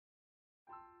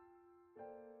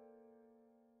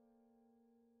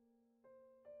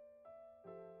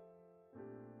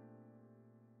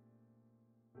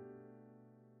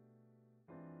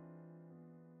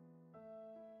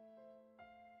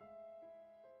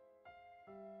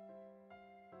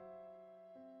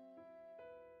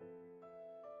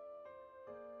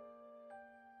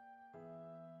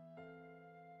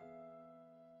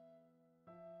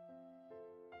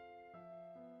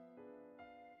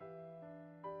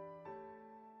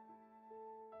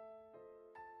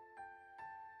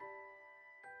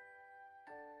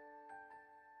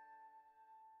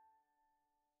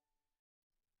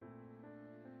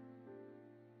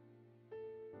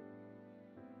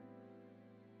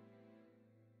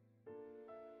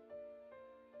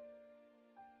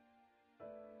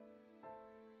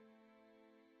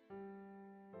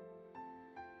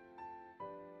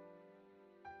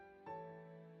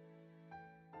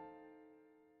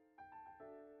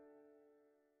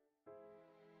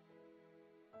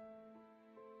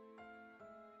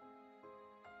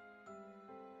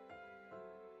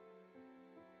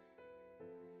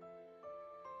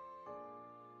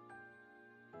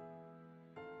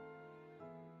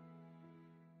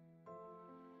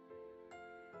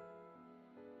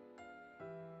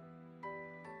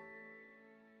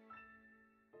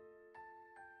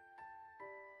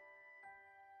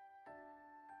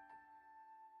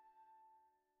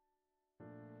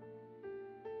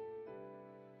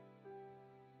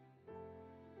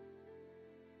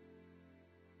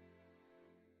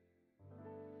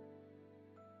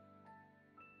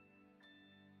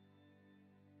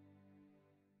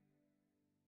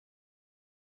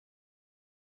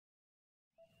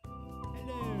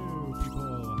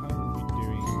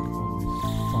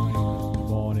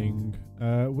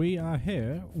We are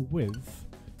here with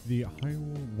the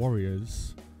Hyrule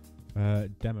Warriors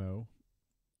demo,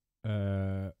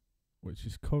 which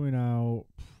is coming out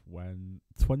when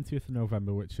 20th of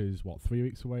November, which is what, 3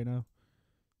 weeks away now.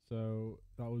 So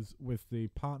that was with the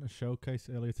partner showcase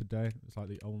earlier today. It's like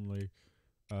the only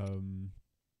really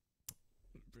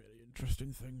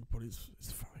interesting thing, but it's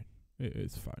fine.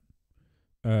 It's fine.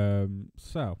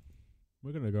 So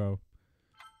we're gonna go.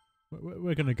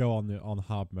 We're gonna go on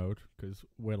hard mode because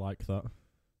we're like that.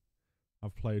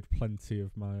 I've played plenty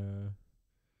of my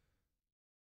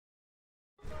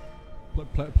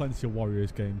plenty of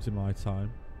Warriors games in my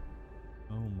time.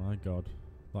 Oh my god,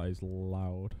 that is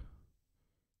loud.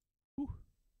 Whew.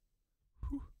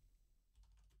 Whew.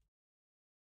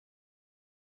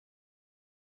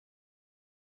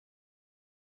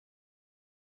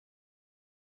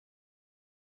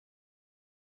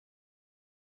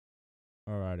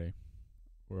 Alrighty,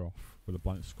 we're off with a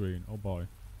blank screen. Oh boy,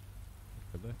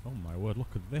 look at this! Oh my word,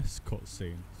 look at this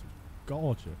cutscene. It's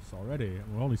gorgeous already,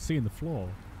 and we're only seeing the floor.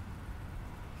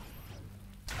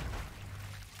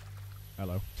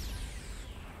 Hello.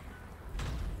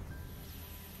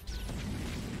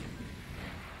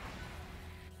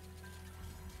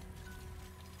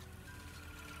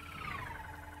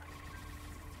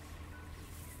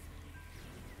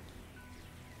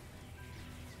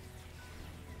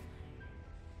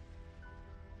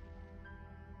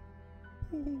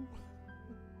 Ooh.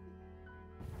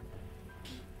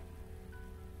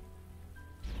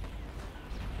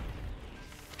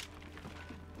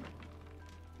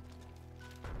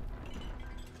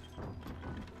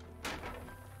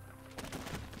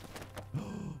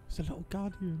 It's a little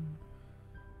guardian.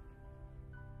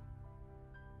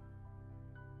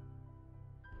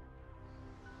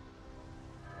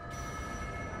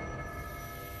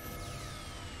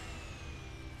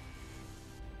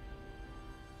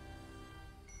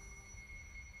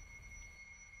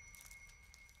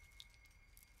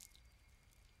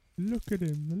 Look at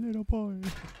him, the little boy.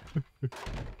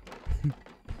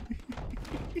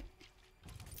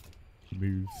 He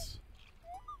moves.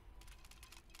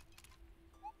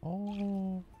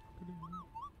 Oh, look at him.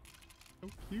 So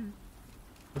cute.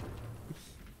 I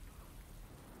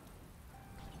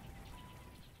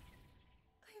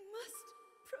must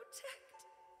protect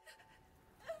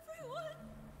everyone.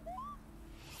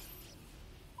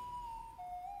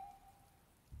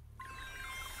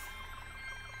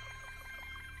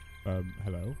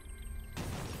 Hello?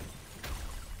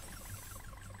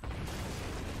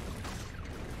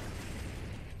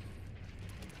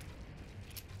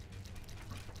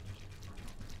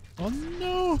 Oh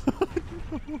no!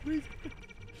 No.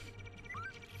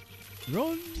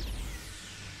 Run!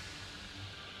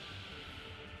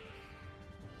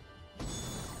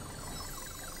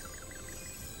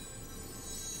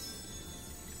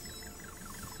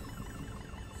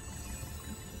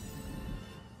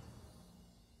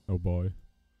 Oh boy.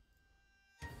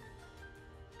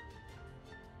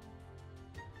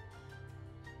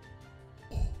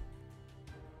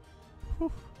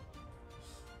 Oh.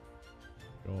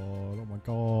 God, oh my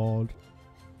god.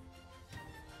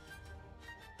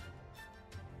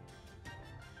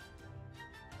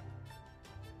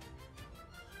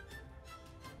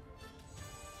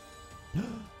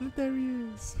 There he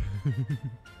is.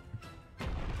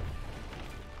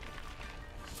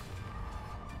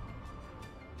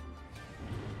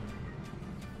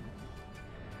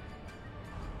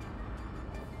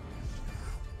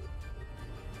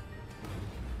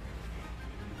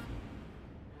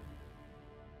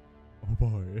 Oh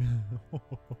boy.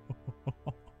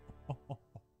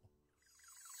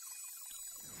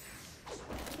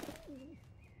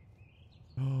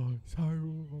 Oh, it's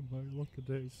Hyrule. Oh my, look at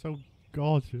it. It's so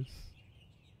gorgeous.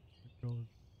 Oh my god.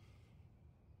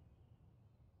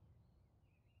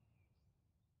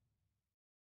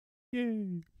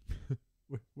 Yay.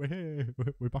 We're here.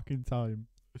 We're back in time.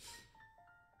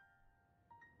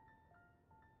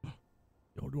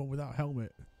 The only one without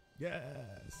helmet.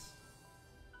 Yes.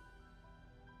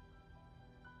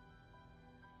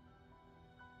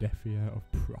 Deaf ear of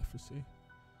prophecy.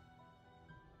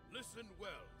 Listen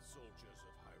well, soldiers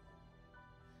of Hyrule.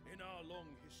 In our long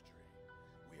history,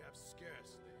 we have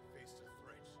scarcely faced a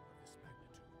threat of this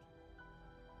magnitude.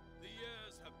 The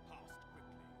years have passed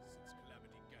quickly since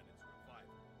Calamity Ganon's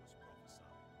revival was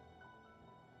prophesied.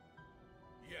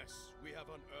 Yes, we have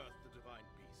unearthed the divine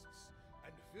beasts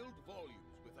and filled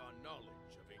volumes with our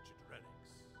knowledge of ancient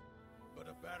relics. But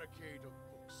a barricade of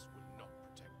books will not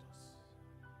protect us.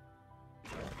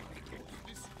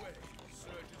 This way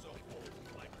surges a horde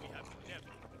like we have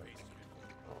never faced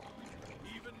before.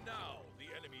 Even now, the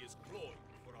enemy is clawing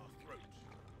for our throat.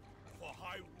 For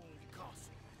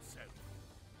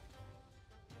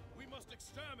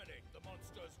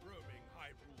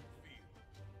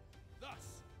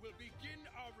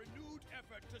renewed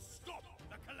effort to stop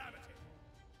the Calamity.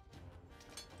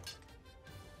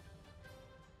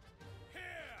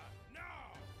 Here,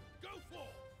 now, go forth,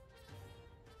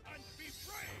 and be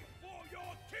brave for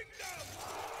your kingdom!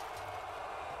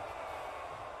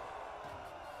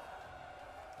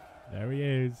 There he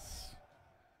is.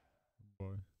 Oh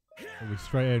boy. Oh, we're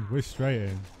straight in. We're straight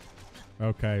in.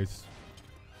 Okay.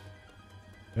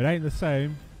 It ain't the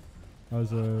same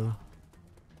as I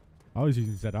was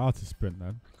using ZR to sprint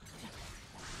then.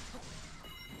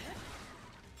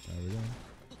 There we go.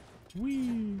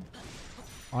 Whee!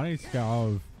 I need to get out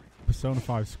of Persona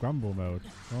 5 Scramble mode.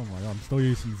 Oh my god, I'm still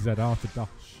using ZR to dash.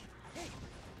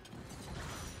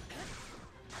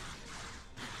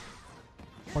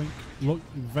 Boink. Look,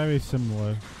 very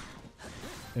similar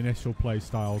initial play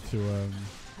style to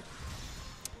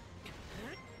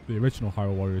the original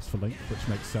Hyrule Warriors for Link, which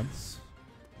makes sense.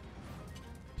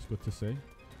 It's good to see.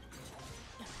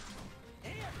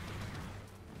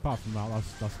 Apart from that,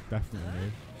 that's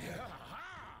definitely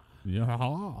new.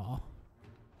 Yeah.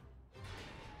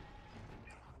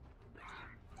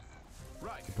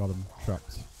 Right. Got him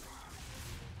trapped.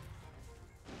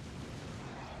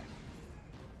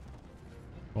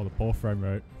 Oh, the poor frame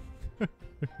rate. Right,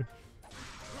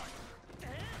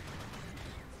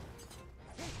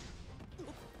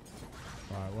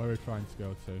 where are we trying to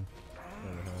go to?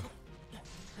 Over here.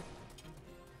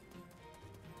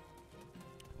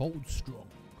 Hold strong.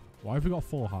 Why have we got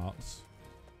 4 hearts?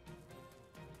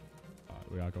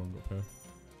 Right, we are going up here.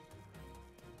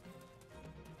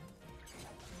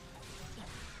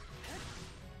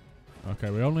 Okay,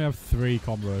 we only have 3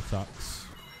 combo attacks.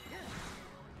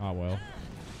 Ah well.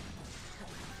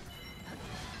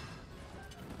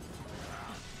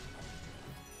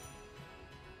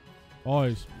 Oh,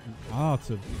 it's art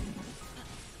of...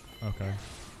 Okay.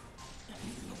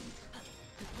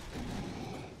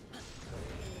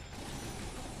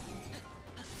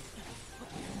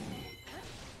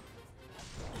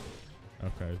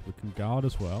 Okay, we can guard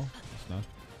as well. That's nice.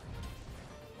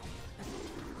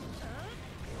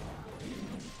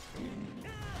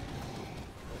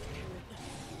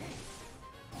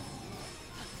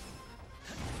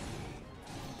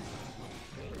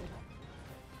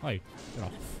 Hey, get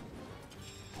off.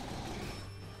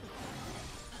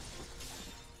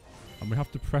 And we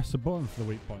have to press a button for the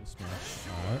weak point smash.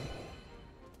 Alright.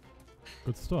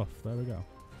 Good stuff. There we go.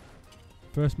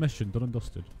 First mission done and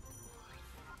dusted.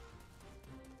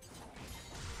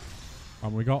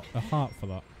 And we got a heart for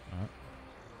that. Alright.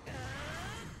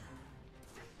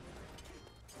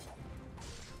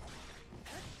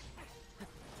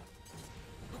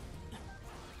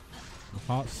 The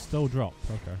hearts still drop.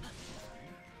 Okay.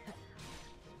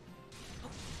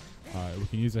 Alright, we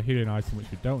can use a healing item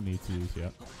which we don't need to use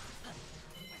yet.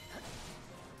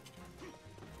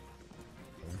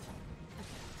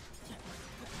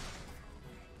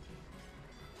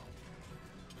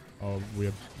 Oh,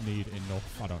 we need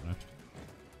enough. I don't know.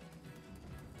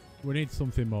 We need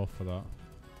something more for that.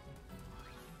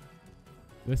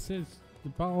 This is the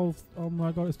battle. Oh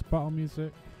my god, it's the battle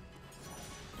music.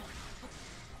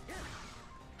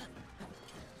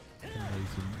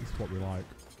 Amazing. It's what we like.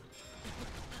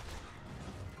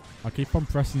 I keep on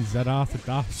pressing ZR to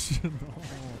dash. No.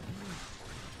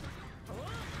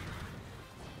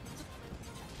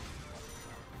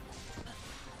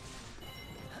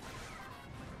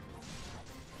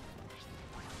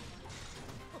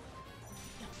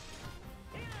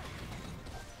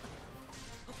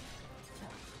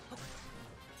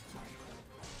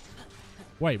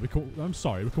 Wait, we can... I'm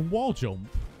sorry, we can wall jump.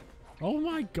 Oh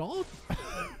my god.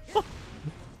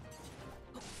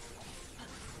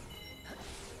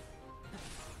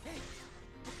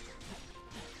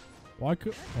 Why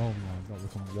could... Oh my god, we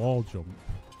can wall jump.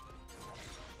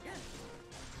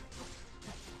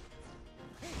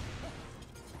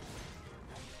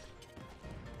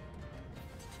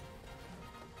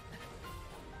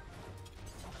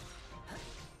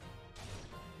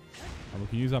 And we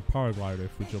can use our paraglider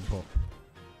if we jump up.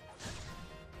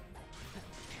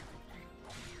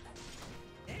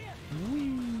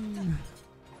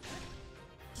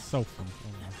 So fun.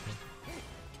 Oh my god.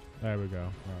 There we go.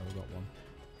 Alright, we got one.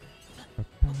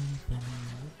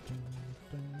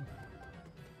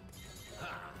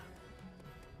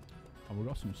 And we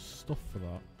got some stuff for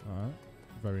that. Alright.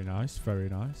 Very nice, very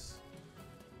nice.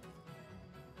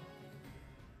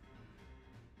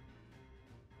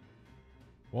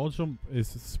 Wall jump is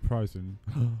surprising.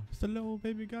 It's a little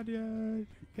baby guardian.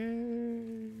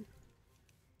 Yay!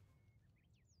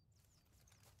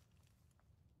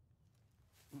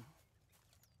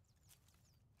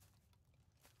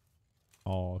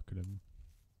 Oh, look at him.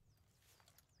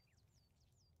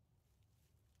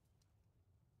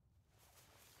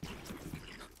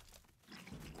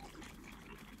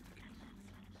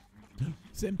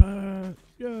 Simper!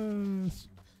 Yes!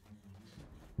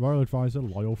 Royal advisor,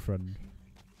 loyal friend.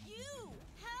 You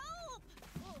help!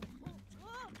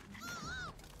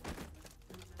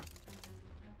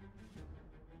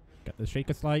 Get the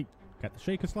shaker slate. Get the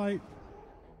shaker slate.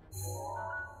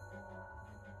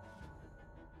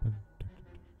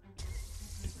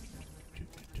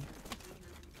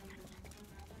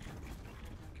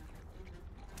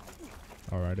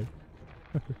 Alrighty.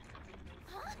 Huh?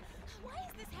 Why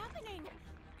is this happening?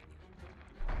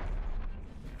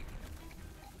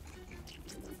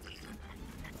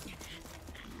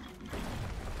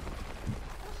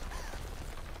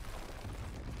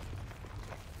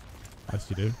 Yes,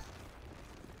 you do.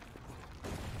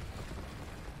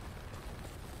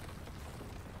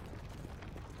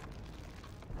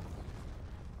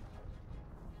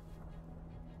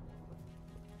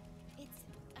 It's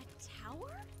a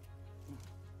tower?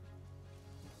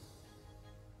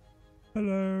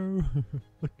 Hello.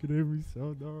 Look at him, he's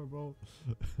so adorable. It's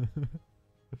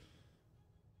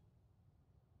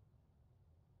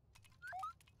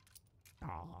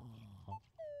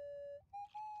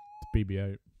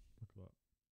BB-8. Look at that.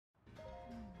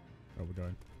 Oh, we're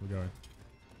going. We're going.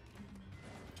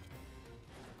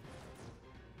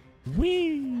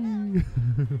 Whee!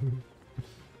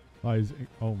 That is,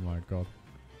 oh my god.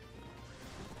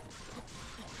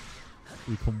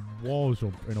 You can wall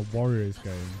jump in a Warriors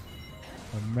game.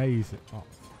 Amazing. Oh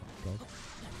my god.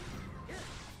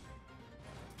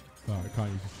 Oh, I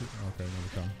can't use the shit. Okay, no, we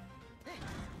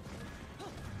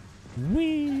can.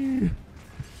 Whee!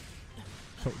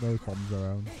 Chuck those bombs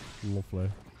around. Lovely.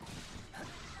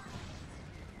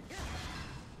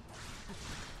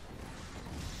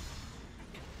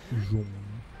 Zoom.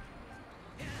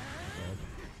 God.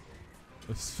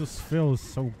 This just feels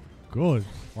so good.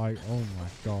 Like, oh my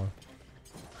god.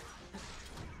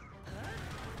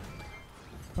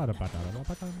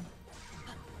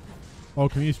 Oh,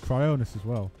 can we use Cryonis as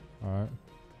well? Alright.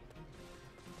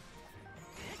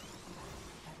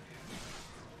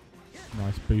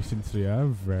 Nice boost into the air.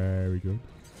 Very good.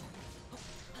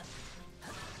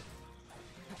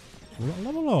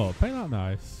 Level up. Ain't that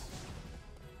nice?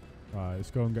 Alright,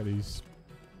 let's go and get these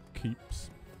keeps.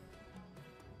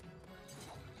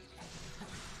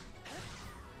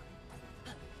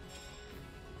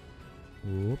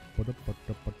 Whoop,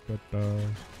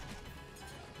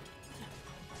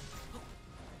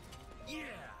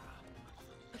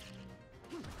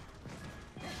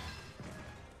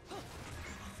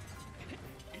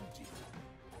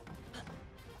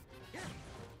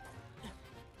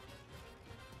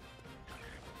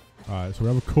 Alright, so we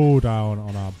have a cooldown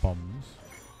on our bombs.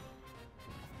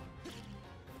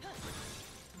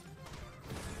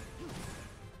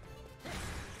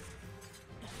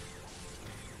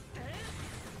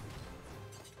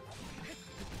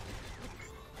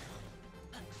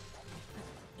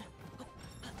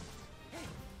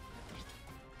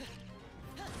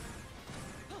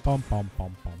 Bum bum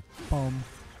bum bum bum.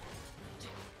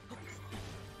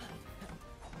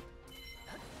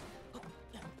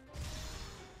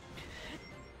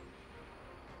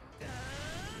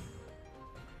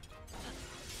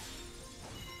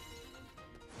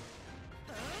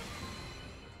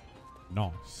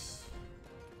 Nice.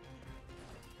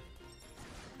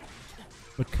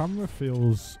 The camera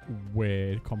feels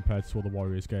weird compared to all the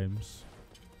Warriors games.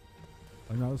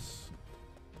 I think that's...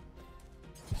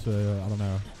 It's, I don't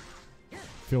know.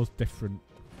 Feels different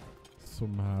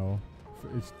somehow.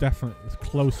 It's definitely... It's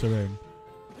closer in.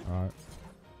 Alright.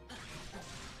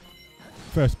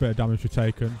 First bit of damage we've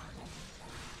taken.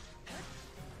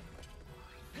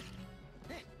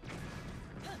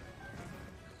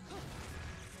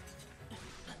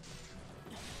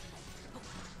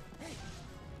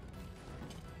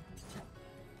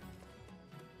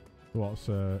 What's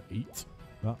eat?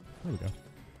 That. There we go.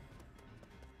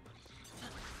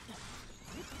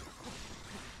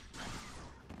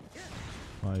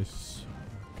 Nice.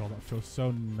 God, that feels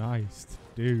so nice to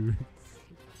do.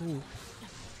 Ooh.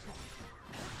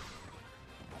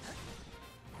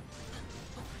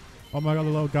 Oh my god, the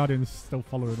little guardian's still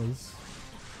following us.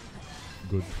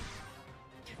 Good.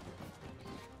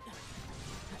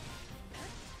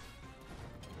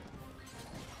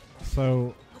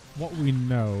 So, what we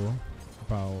know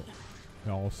about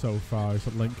so far is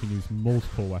that Link can use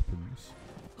multiple weapons.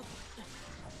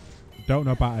 Don't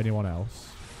know about anyone else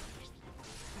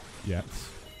yet.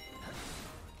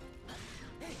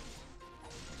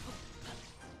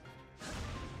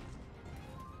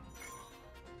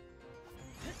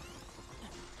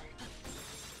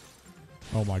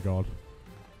 Oh my god.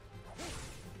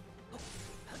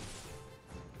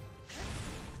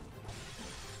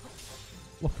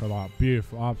 Look at that.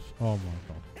 Beautiful. Oh my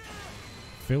god.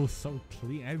 Feels so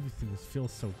clean. Everything just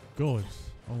feels so good.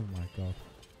 Oh my god.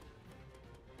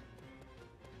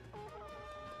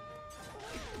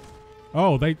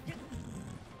 Oh, they...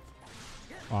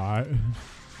 Alright.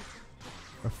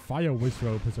 A fire whiz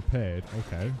robe has appeared.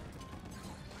 Okay.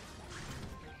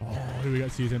 Oh, who we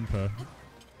get to use Imper?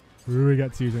 Who we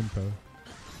get to use Imper?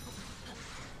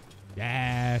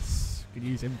 Yes! Can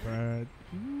use Imper.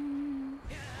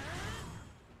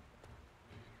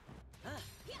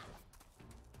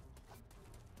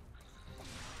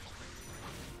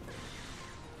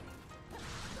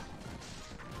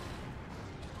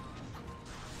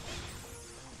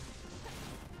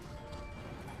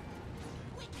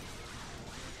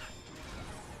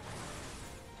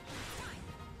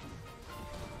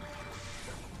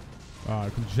 I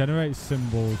can generate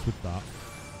symbols with that.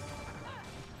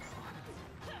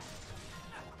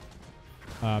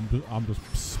 I'm just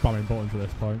spamming buttons at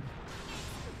this point.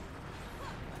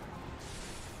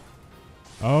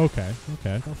 Okay,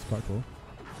 okay, that's quite cool.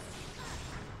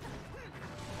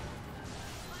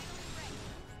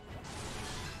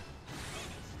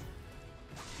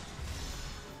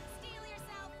 Steel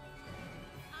yourself.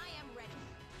 I am ready.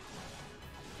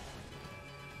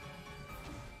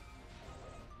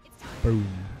 It's time. Boom.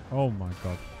 Oh my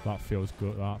god, that feels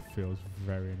good. That feels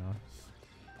very nice.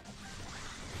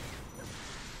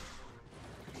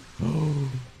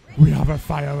 We have a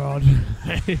fire rod.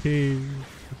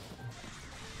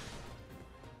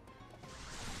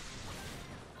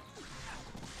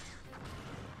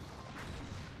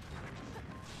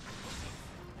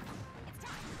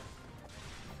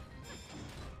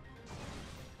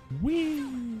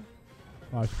 Whee!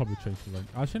 Oh, I should probably change the link.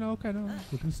 Actually, no, okay, no.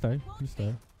 We can stay. We can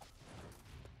stay.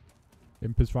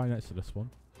 Imp is right next to this one.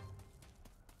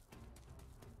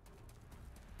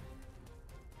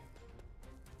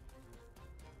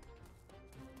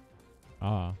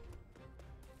 Ah.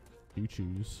 You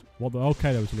choose. Well,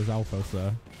 okay, there was Alphos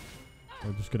there.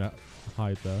 I'm just gonna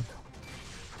hide there.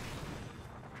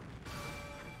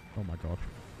 Oh my god.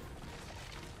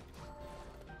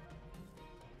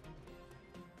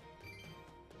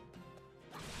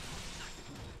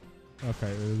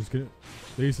 Okay, it was gonna.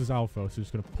 These is Alphos, so it's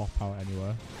gonna pop out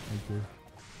anywhere. Thank you.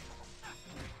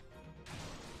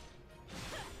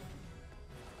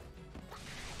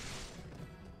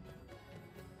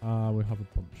 We have a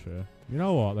bunch here. You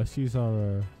know what? Let's use our.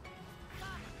 Oh,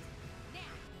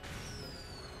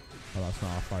 that's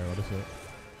not our fire rod, is it?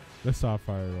 This is our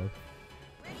fire rod.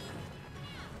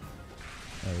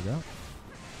 There we go.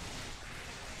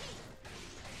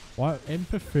 Why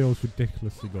Impa feels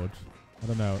ridiculously good. I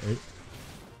don't know.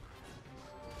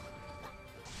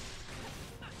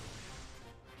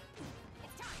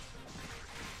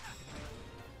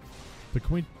 But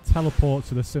can we teleport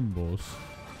to the symbols?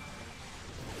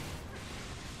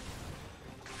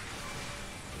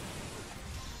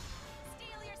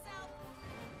 Steel yourself.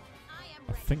 I am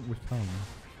I ready. think we can,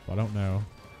 but I don't know.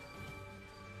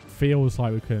 Feels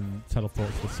like we can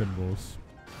teleport to the symbols.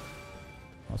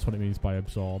 That's what it means by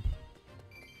absorb.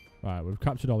 Right, we've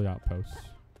captured all the outposts.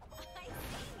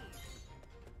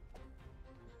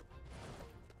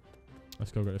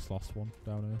 Let's go get this last one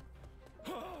down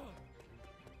here.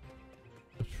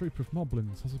 A troop of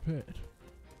moblins has appeared.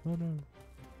 Oh no.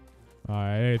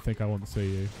 I didn't think I want to see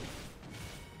you.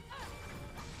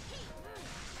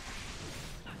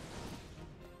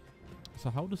 So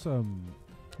how does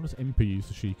Impa use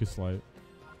the Sheikah Slate?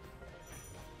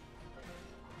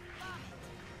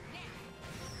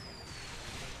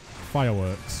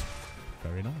 Fireworks.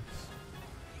 Very nice.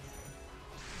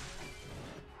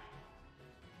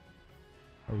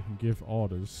 Oh, we can give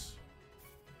orders.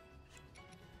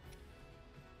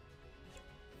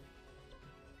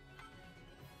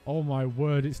 Oh my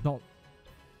word, it's not...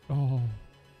 Oh.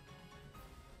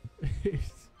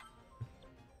 It's...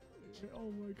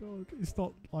 Oh my god, it's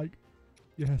not like...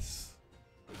 Yes.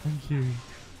 Thank you.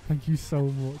 Thank you so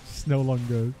much. It's no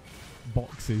longer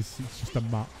boxes, it's just a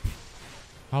map.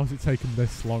 How's it taken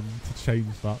this long to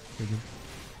change that?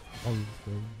 Oh.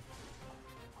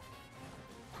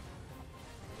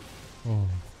 Oh.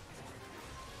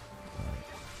 Right,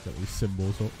 get these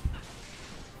symbols up.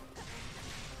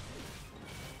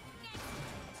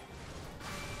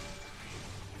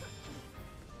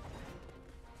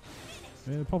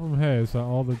 Yeah, the problem here is that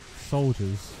all the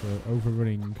soldiers are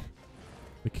overrunning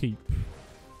the keep.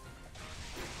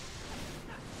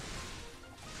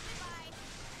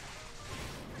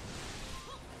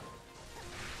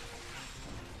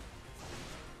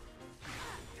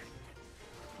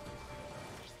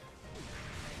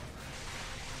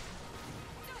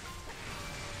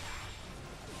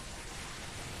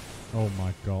 Oh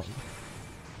my god.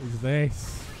 What is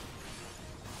this?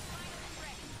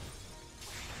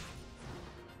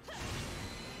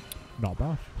 Not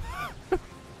bad.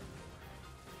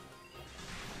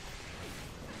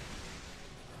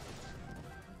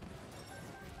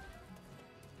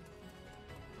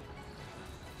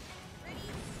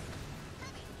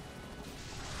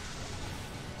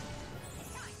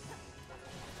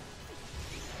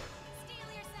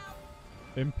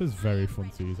 Imp is very fun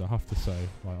to use, I have to say.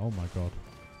 Like, oh my god.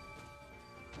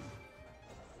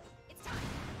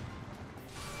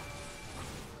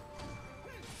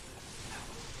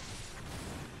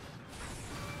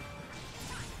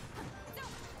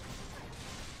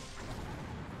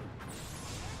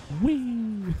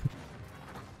 Whee!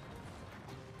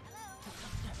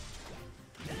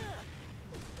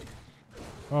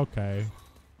 Okay.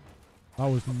 That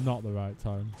was not the right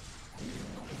time.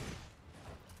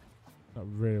 That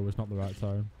really was not the right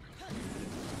time.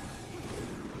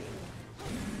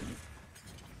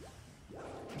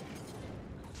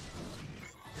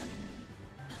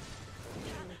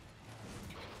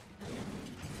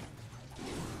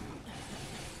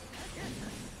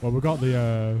 Well, we got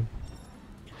the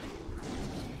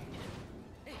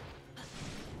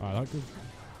alright, that goes.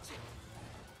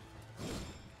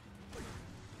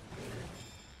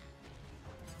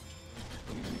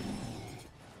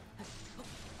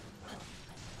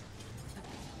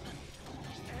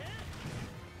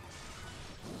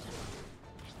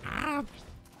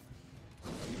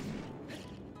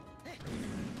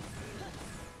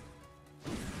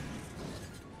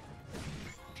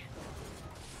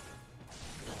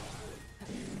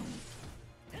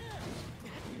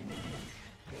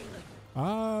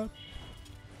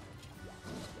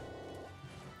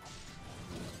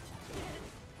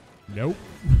 Nope.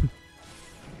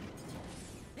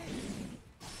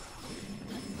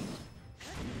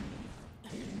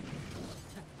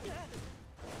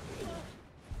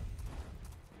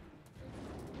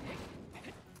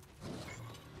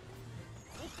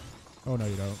 Oh no,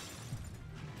 you don't.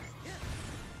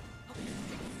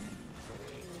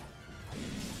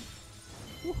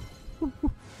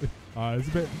 It's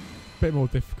a bit more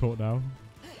difficult now.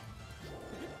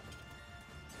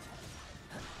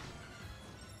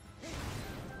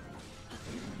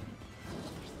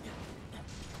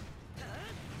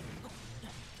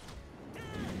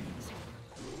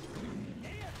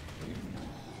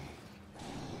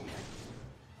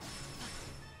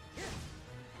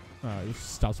 Alright, it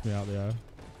just stabs me out the air.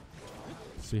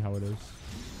 See how it is.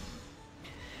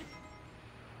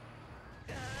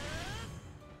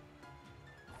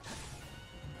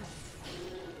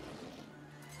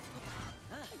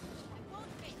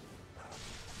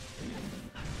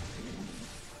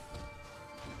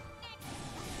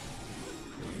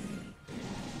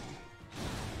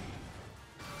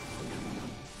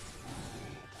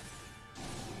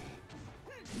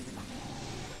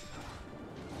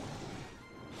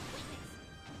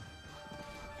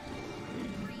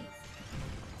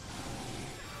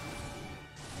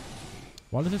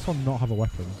 Why does this one not have a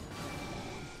weapon?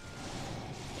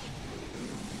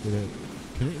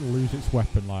 Can it lose its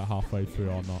weapon like halfway through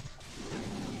or not?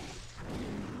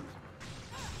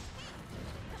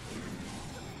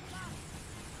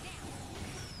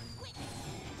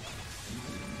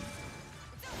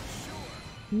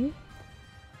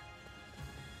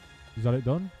 Is that it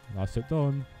done? That's it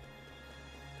done.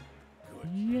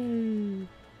 Yay!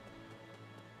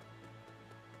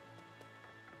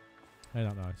 Ain't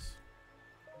that nice?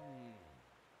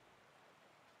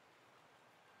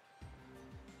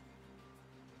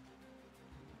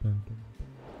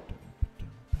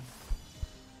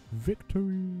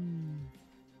 Victory!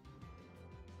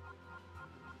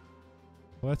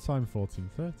 Well, time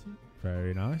 1430.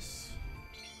 Very nice.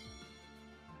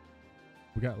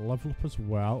 We get level up as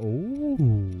well.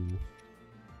 Ooh!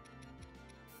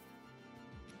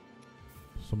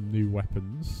 Some new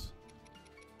weapons.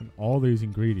 And all these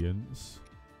ingredients.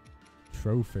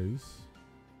 Trophies.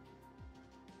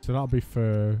 So that'll be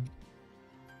for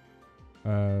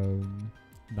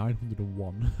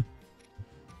 901.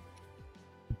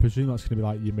 I presume that's going to be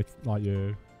like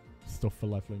your stuff for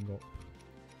leveling up.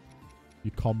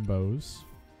 Your combos.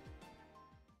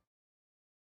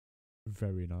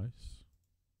 Very nice.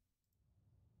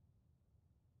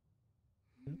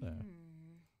 There.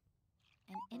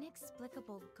 An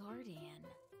inexplicable guardian.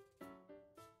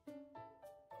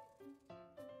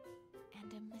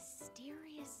 And a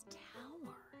mysterious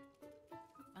tower.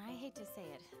 I hate to say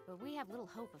it, but we have little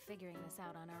hope of figuring this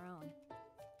out on our own.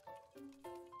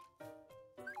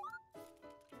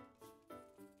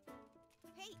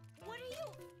 Hey, what are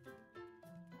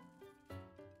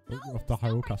you? No, off the stop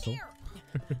Hyrule right Castle.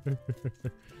 there.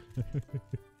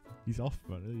 He's off,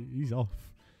 man. He's off.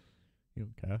 You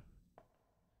don't care.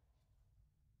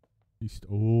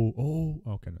 Oh.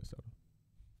 Okay, no, stop.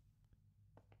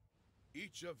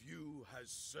 Each of you has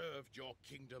served your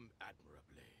kingdom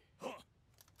admirably. Huh.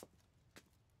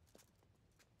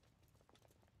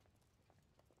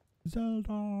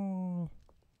 Zelda.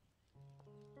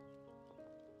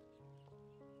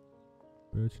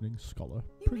 Burgeoning scholar,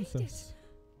 You made princess.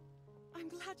 I'm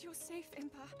glad you're safe,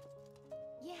 Impa.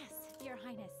 Yes, Your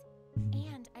Highness.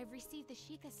 Mm. And I've received the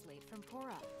Sheikah slate from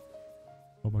Pura.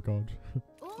 Oh my god.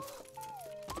 Oh,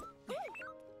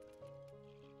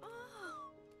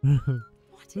 Oh,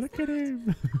 what is Look that? at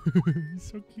him.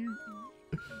 He's so cute.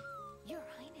 Your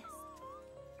Highness.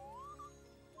 Oh,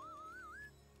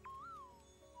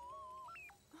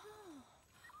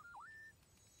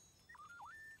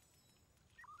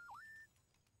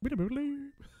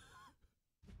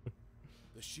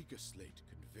 The Sheikah slate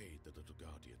conveyed the little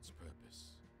guardian's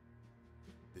purpose.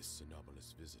 This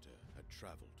anomalous visitor had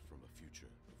traveled from a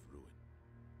future of ruin,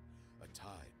 a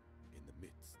time in the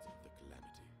midst of the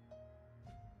Calamity,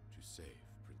 to save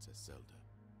Princess Zelda.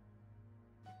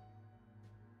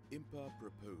 Impa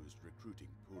proposed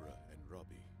recruiting Pura and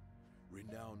Robbie,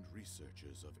 renowned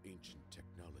researchers of ancient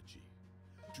technology,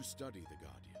 to study the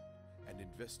Guardian and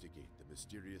investigate the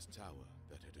mysterious tower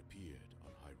that had appeared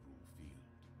on Hyrule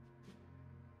Field.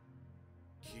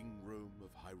 King Rome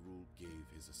of Hyrule gave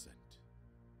his assent.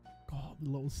 God, the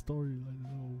little story,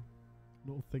 like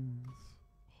little things.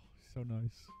 Oh, so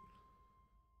nice.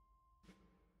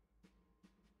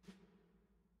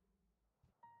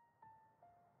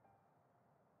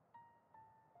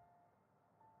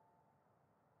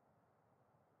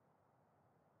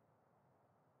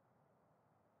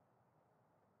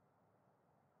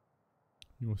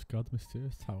 You must guard the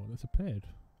mysterious tower that's appeared.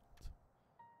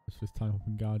 This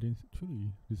time-hopping guardians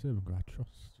truly deserve our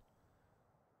trust.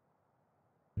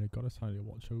 May goddess highly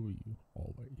watch over you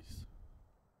always.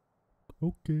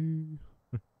 Okay.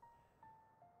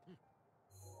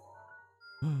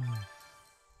 Oh,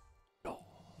 look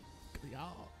at the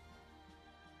art.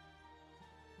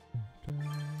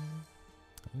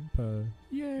 Impa.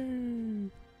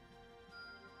 Yay!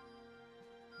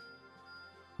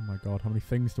 Oh my god, how many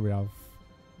things do we have?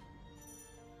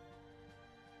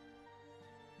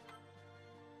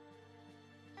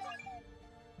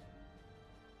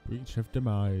 Breach of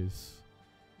Demise.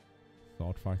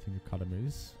 Sword fighting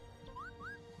academies.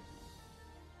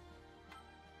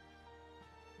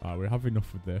 We have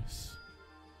enough of this.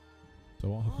 So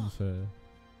what happens here?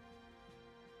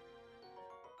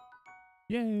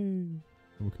 Yay! And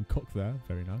we can cook there.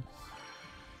 Very nice.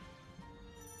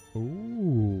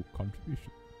 Ooh,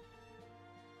 contribution.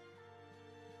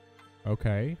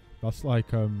 Okay. That's like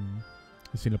the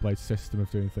Xenoblade system of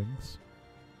doing things.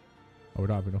 Oh, we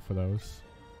don't have enough of those.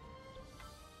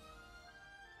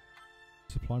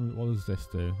 Supply me. What does this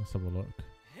do? Let's have a look.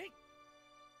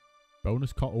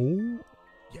 Bonus cut. Oh,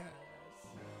 yes.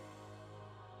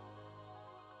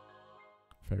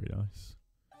 Very nice.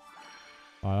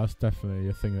 That's definitely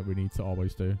a thing that we need to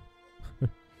always do.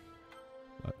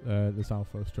 There's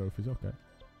Alphos trophies. Okay.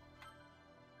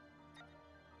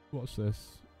 What's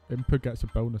this? Impa gets a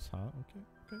bonus hat. Okay.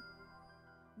 Okay.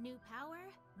 New power,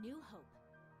 new hope.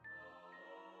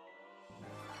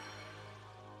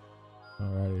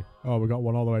 Alrighty. Oh, we got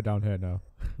one all the way down here now.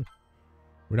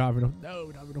 We don't have enough. No,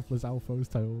 we don't have enough Lizalfo's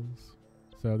tails.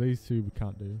 So these two we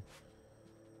can't do.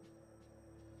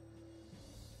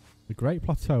 The Great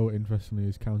Plateau, interestingly,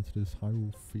 is counted as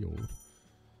Hyrule Field.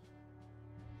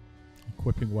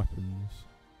 Equipping weapons.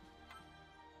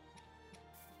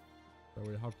 So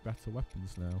we have better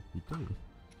weapons now. We do.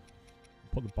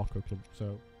 Put the Boko Club.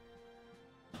 So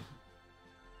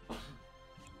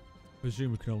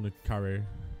presume we can only carry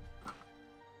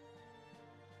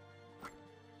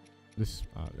this.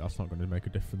 That's not going to make a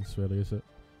difference, really, is it?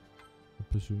 I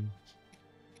presume.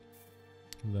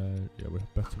 There, yeah, we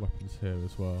have better weapons here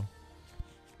as well.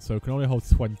 So we can only hold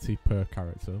 20 per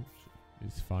character,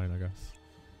 which is fine, I guess.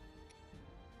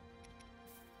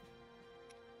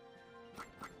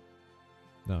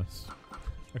 Nice.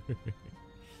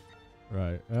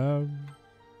 Right.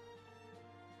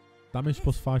 Damage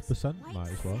plus 5%. Quite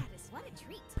Might as well. What a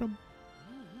treat.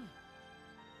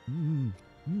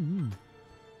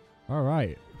 All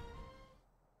right.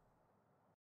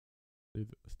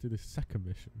 Let's do this second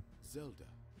mission. Zelda,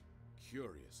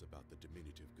 curious about the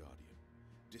diminutive Guardian,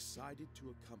 decided to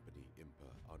accompany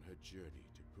Impa on her journey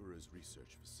to Pura's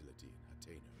research facility in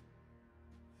Hateno.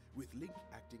 With Link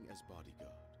acting as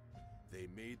bodyguard, they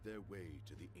made their way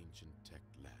to the ancient tech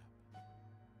lab.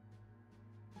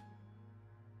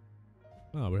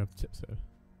 Oh, we have tips here.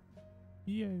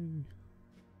 Yay!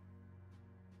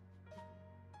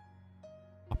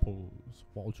 Apples.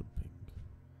 Wall jumping.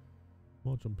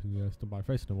 Wall jumping, yes, done by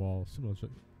facing a wall. Similar to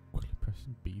quickly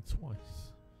pressing B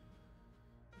twice.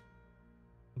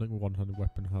 I think the one-handed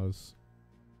weapon has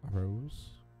arrows.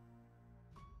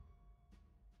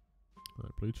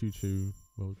 Right, blue choo-choo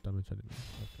will damage enemies.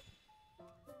 Okay.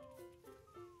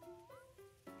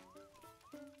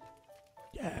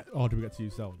 Yeah! Oh, do we get to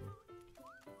use that one?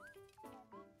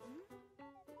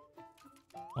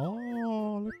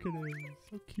 Oh, look at him.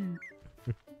 So cute.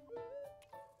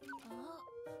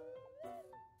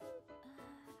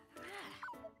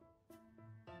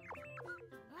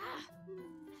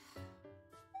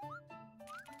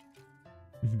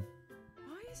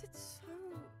 Why is it so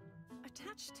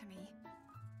attached to me?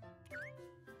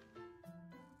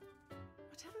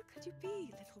 Whatever could you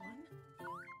be, little one?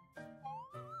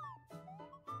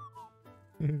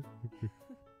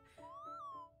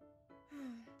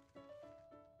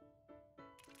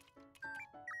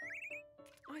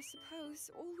 I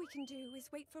suppose all we can do is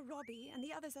wait for Robbie and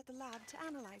the others at the lab to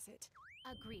analyze it.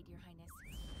 Agreed, Your Highness.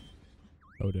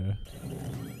 Oh dear.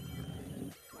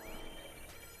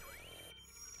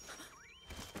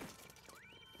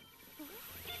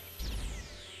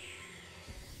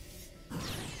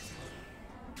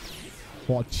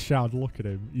 What a Chad, look at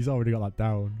him. He's already got that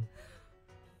down.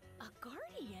 A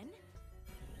guardian?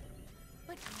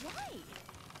 But why?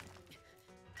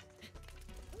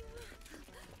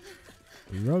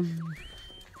 Run.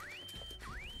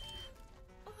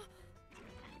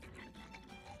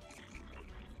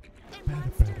 And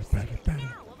monsters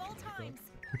now of all times.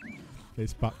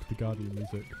 It's back to the Guardian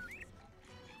music.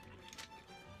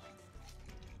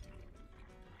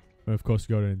 And of course,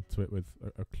 going into it with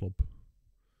a club.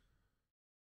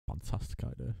 Fantastic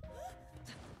idea.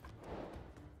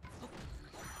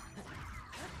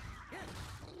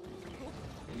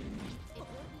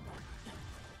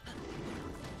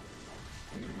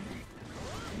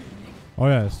 Oh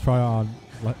yeah, let's try our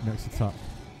next attack.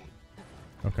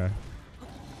 Okay.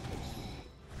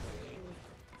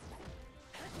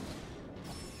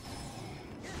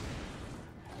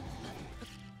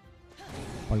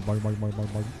 Bang, bang, bang, bang, bang,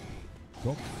 bang.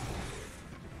 Go.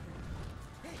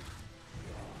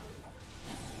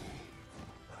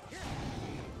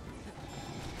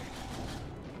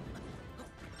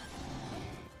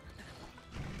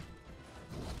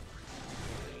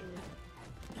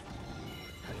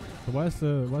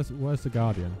 So where's the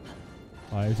Guardian?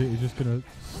 Is it just gonna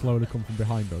slowly come from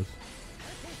behind us?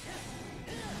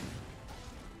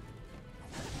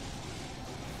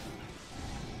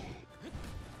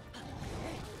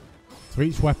 So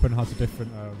each weapon has a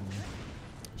different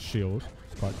shield.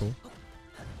 It's quite cool.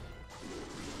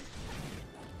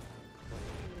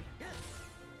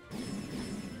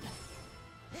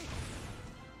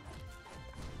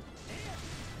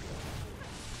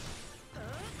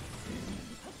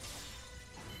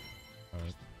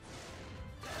 Alright.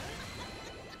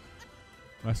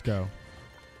 Let's go.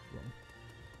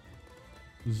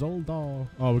 Zoldar.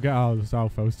 Oh, we get our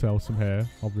Zalfo's tails from here,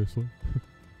 obviously.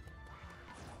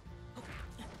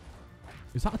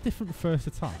 Is that a different first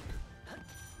attack?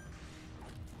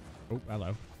 Oh,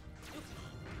 hello.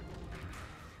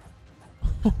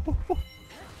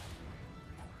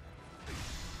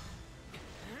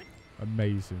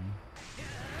 Amazing.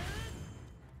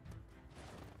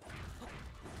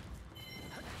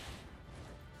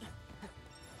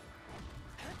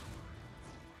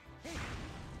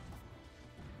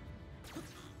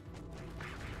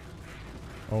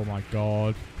 Oh my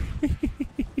god.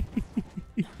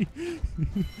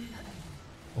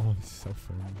 Oh, this is so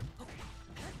fun.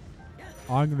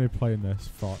 I'm going to be playing this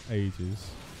for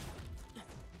ages.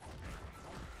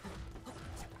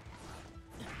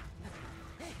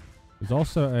 There's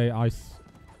also a ice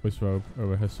wizrobe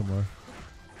over here somewhere.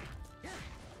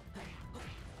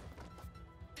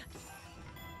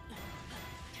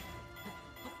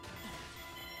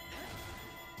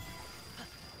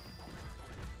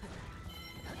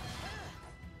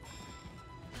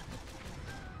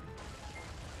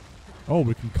 Oh,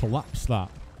 we can collapse that.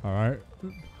 Alright.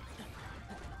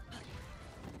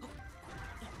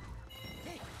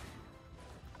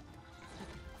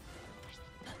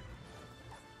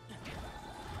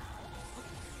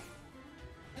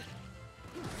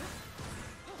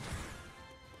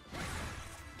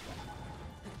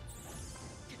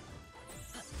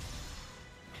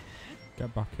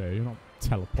 Get back here. You're not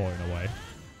teleporting away.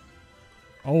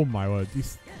 Oh my word.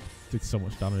 These did so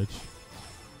much damage.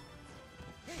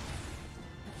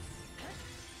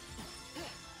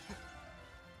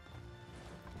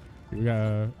 Do we get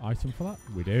an item for that?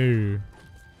 We do.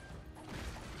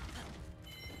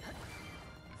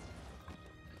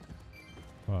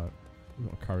 Alright, we've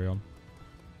got to carry on.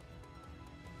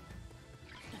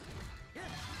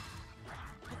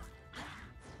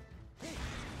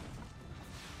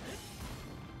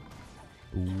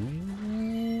 Ooh.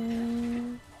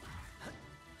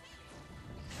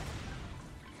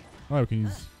 Oh, we can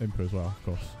use Impa as well, of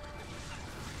course.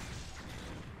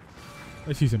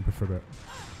 Let's use Impa for a bit.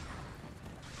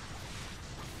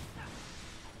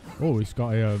 Oh, he's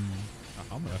got a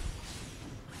hammer.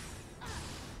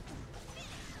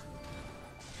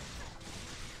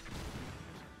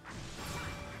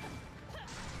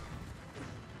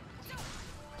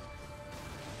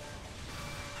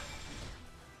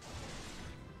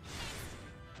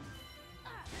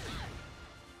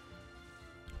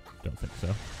 Don't think so.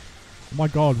 Oh my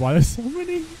god, why are there so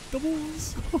many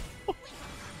doubles?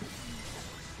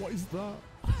 What is that?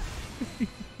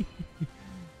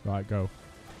 Right, go.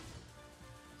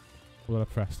 What did I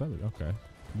press? There we go. Okay.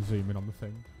 Can zoom in on the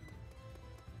thing.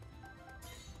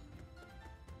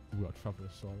 We've got a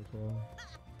Traveler's Sword as well.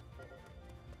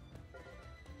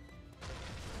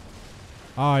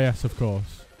 Ah, yes, of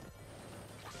course.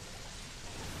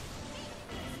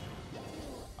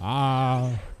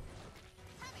 Ah.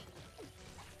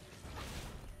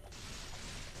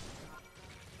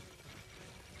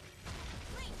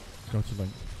 Go to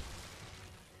Link.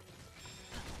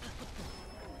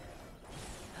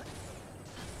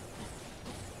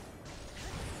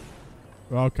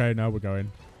 Okay, now we're going.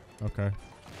 Okay.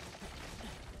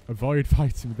 Avoid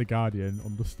fighting with the Guardian.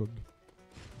 Understood.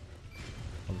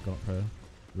 I've got her.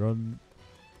 Run.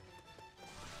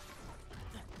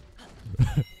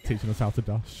 Teaching us how to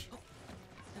dash.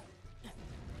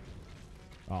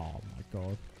 Oh my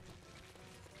god.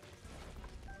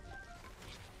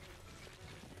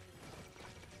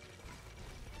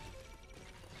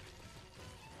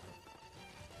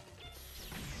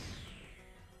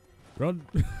 Run.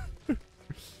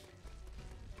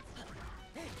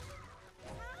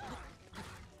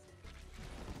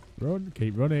 Run,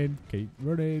 keep running, keep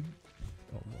running.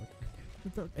 Oh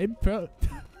my. Input.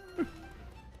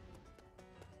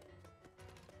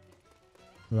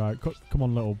 Right, come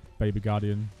on, little baby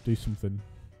guardian. Do something.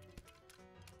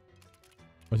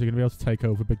 Or is he going to be able to take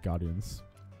over big guardians?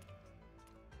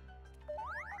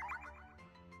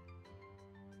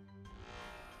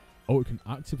 Oh, it can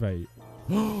activate.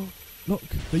 Look,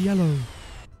 the yellow.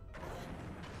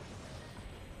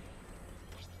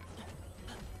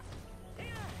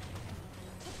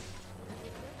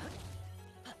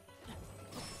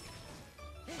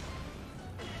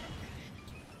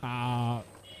 Ah.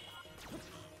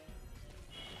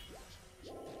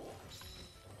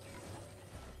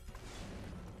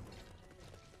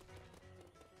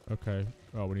 Okay.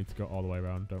 Oh, we need to go all the way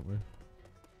around, don't we?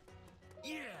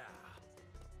 Yeah.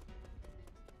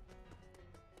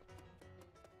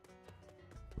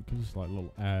 It gives us like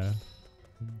little air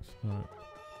things. Right.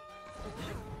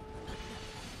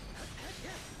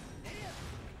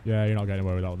 Yeah, you're not getting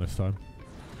away with that one this time.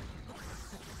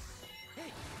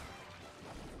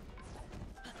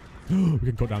 We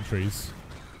can cut down trees.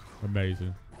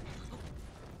 Amazing.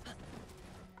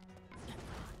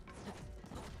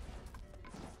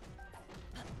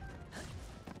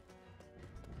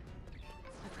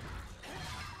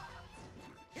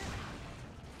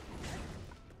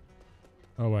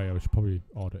 Oh wait, I should probably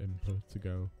order him to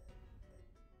go.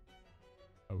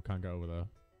 Oh, we can't go over there.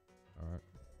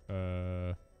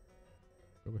 Alright.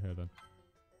 Over here then.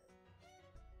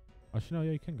 Actually no,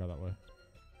 yeah, you can go that way.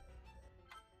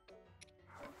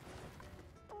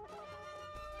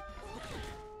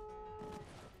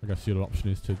 I guess the other option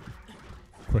is to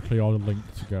quickly order Link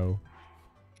to go.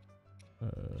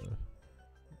 There.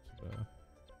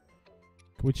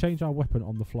 Can we change our weapon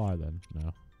on the fly then?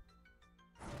 No.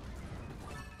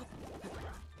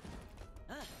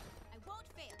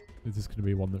 Is this going to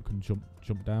be one that can jump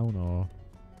down or?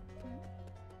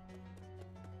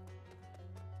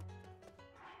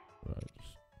 Right,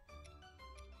 just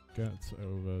get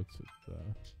over to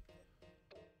there.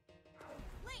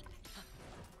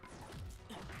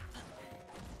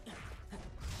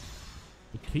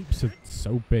 The keeps are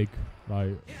so big,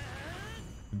 like,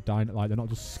 like they're not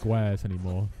just squares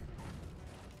anymore.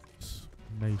 It's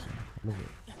amazing. I love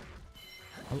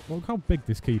it. Look how big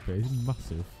this keep is. It's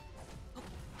massive.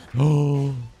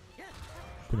 Oh!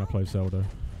 Can I play Zelda?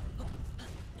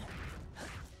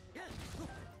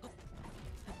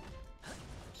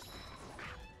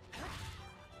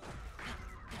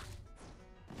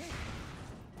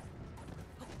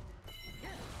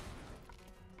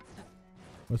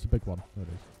 Where's the big one? There it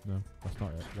is. No, that's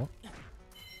not it. What?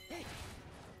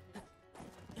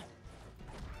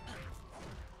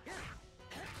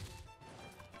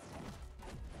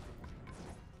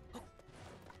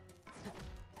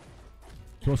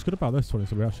 So what's good about this one is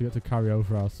that we actually get to carry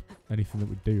over anything that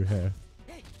we do here.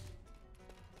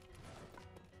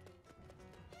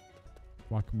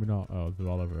 Why can we not? Oh, they're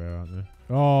all over here, aren't they?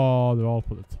 Oh, they're all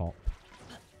up at the top.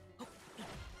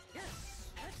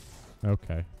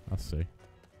 Okay, I see.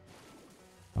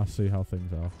 I see how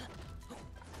things are.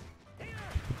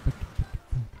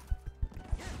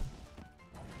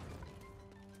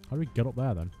 How do we get up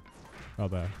there then? Oh,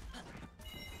 there.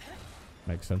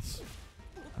 Makes sense.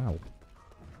 Ow.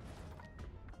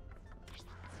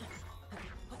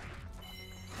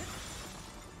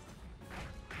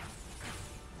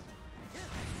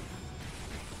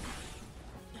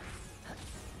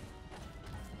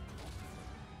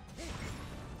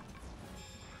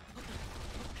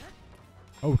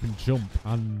 Oh, we can jump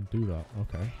and do that.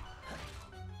 Okay.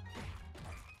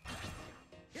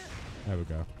 There we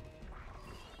go.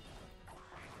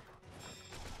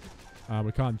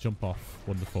 We can't jump off.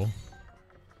 Wonderful.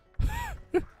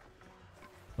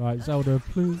 Right, Zelda,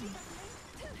 please.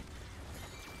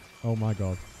 Oh my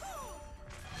god.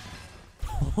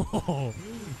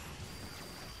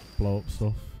 Blow up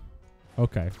stuff.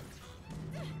 Okay.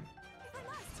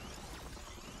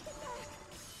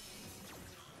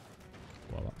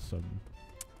 Well,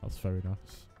 that's very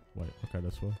nice. Wait, okay,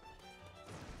 this way.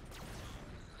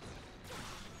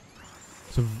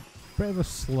 It's a bit of a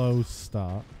slow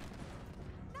start.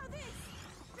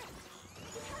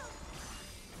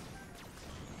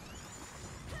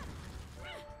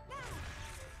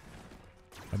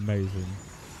 Amazing.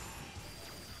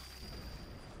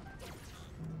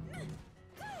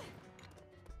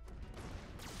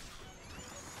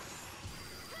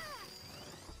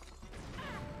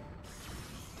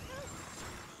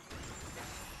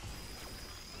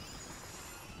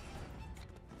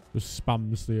 Just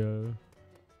spams the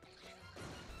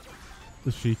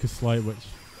Sheikah Slate, which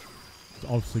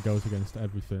obviously goes against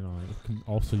everything. I can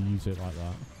also use it like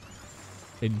that.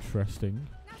 Interesting.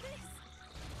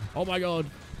 Oh my god!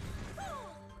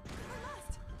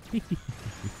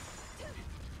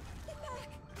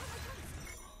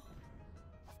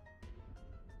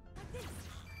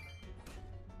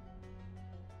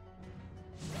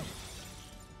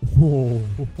 Whoa!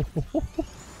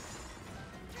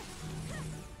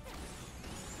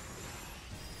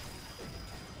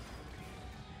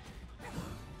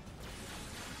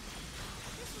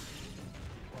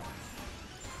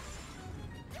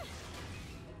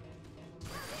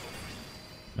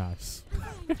 Nice.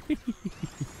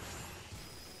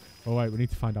 Oh wait, we need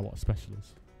to find out what a special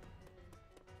is.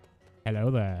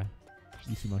 Hello there.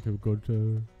 You seem like a good... I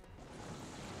can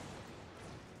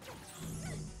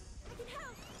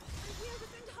help! I will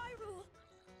defend Hyrule!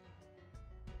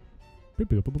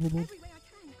 Every way I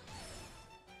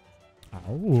can.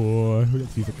 Ow,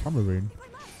 let's use a camera room.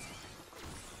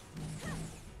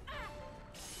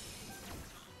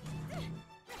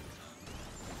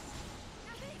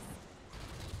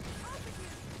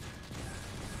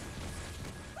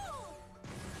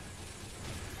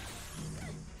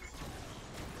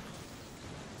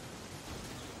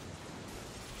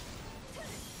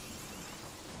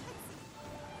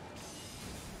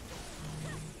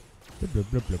 Blub,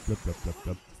 blub, blub, blub, blub, blub,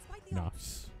 blub.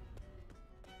 Nice.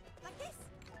 Like this.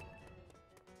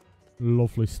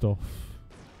 Lovely stuff.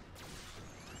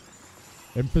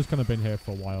 Impa's kind of been here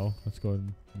for a while. Let's go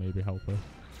and maybe help her.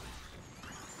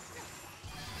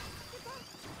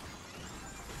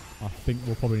 I think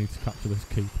we'll probably need to capture this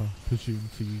keeper. Presume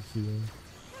to use the...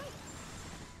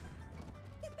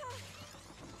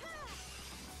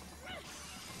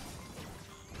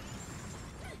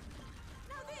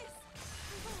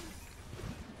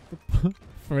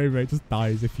 frame rate just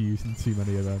dies if you're using too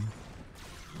many of them.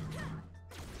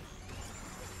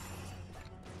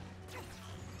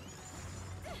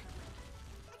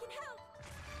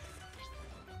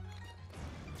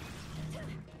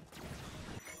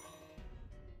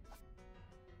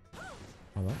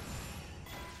 Hello?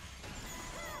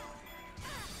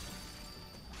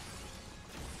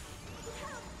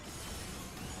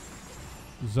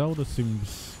 Zelda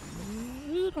seems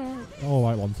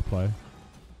alright one to play.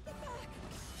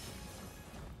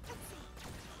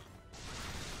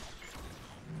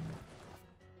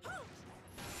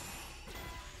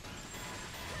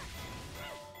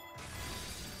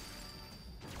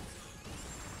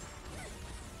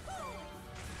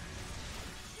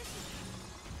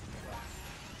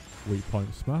 Weak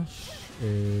point smash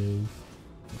is...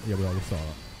 Yeah, we already saw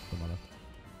that. Doesn't matter.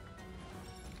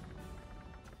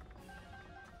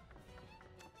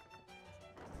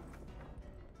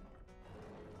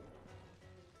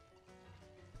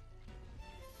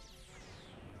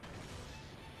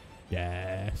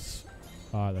 Yes.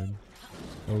 Alright then.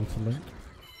 Over to Link.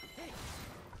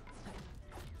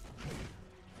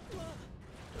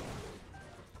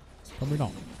 Can we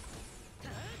not?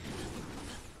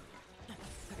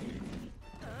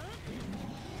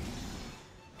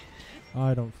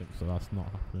 I don't think so. That's not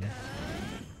happening.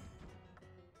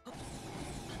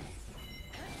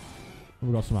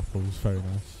 We got some apples. Very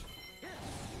nice.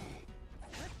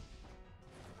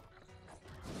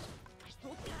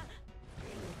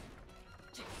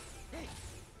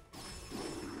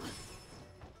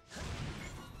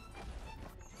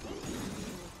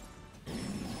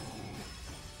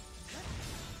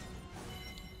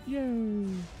 Yay!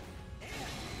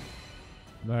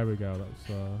 There we go. That's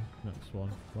next one.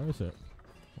 Where is it?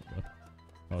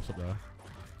 Oh, it's up there.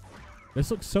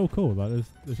 This looks so cool. Like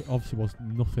there's obviously was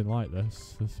nothing like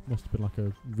this. This must have been like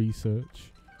a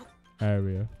research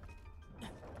area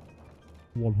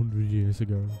 100 years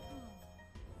ago.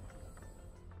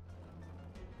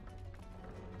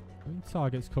 I think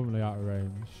target's currently out of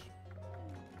range.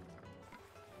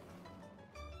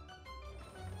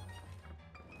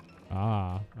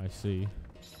 Ah, I see.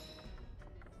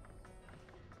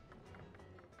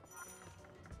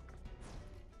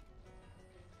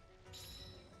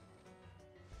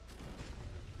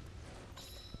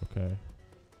 Okay.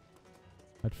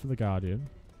 Head for the Guardian.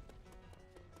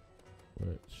 Which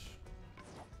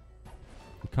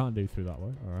we can't do through that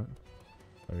way. Alright.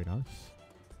 Very nice.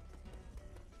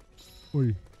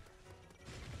 Oi.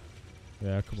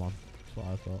 Yeah, come on. That's what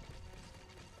I thought.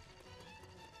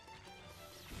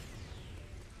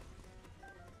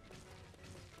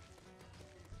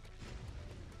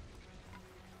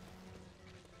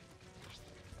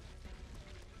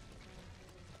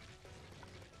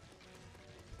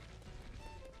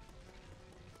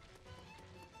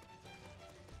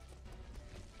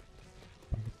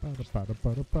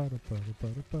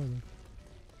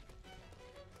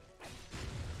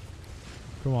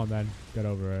 Come on then, get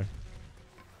over here.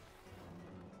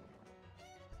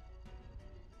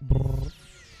 Brrr.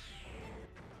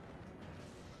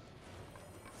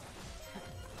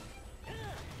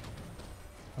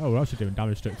 Oh, we're actually doing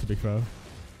damage to it, to be fair.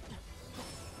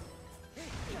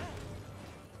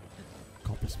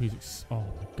 God, this music's... Oh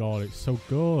my god, it's so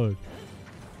good.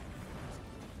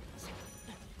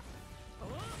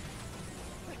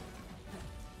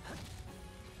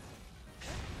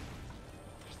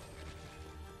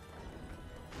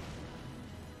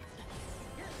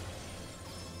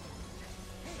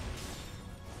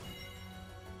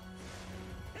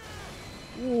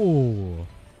 Ooh.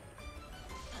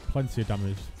 Plenty of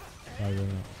damage.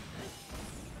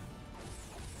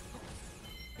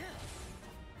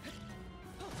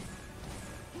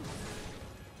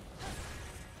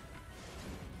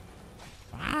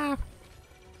 Ah!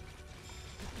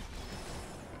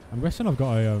 I'm guessing I've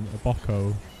got a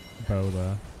Bocco bow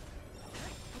there.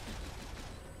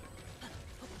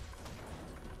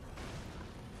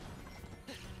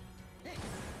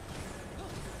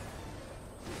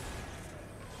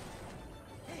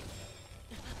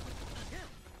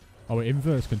 Oh, it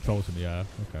inverts controls in the air.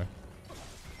 Okay.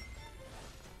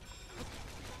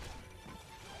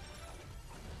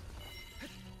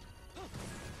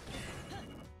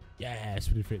 Yes,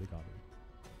 we defeat the Guardian.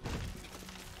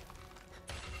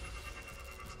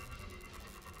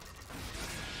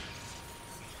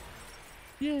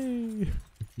 Yay!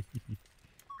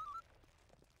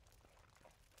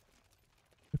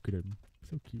 Look at him.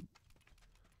 So cute.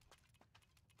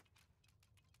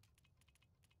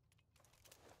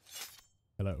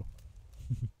 Hello.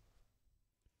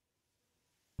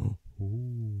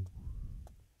 Ooh.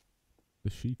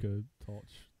 The Sheikah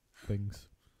torch things.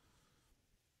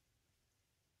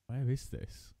 Where is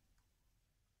this?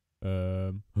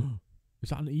 Is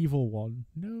that an evil one?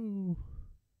 No.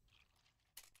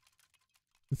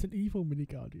 It's an evil mini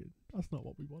guardian. That's not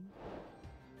what we want.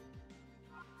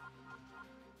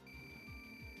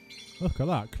 Look at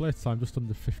that. Clear time just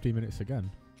under 15 minutes again.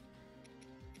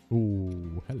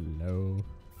 Ooh, hello.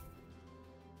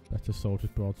 Better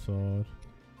soldier's broadsword.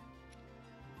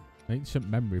 Ancient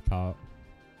memory part.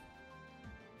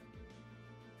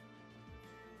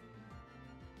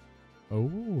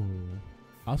 Oh,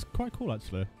 that's quite cool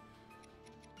actually.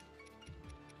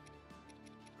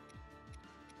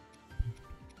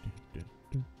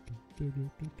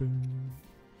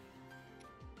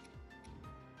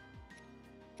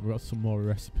 We've got some more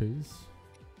recipes.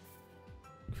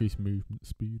 Increase movement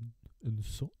speed and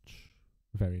such.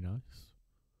 Very nice.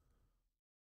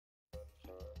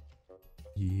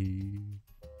 Yeah.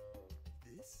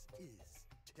 This is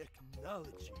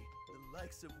technology, the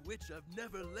likes of which I've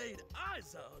never laid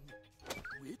eyes on.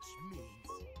 Which means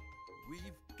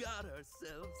we've got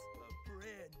ourselves a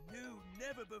brand new,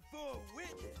 never before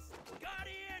witnessed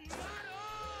Guardian model!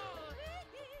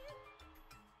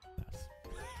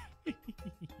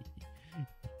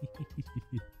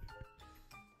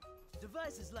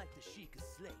 Devices like the Sheikah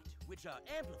Slate, which are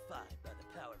amplified by the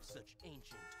power of such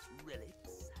ancient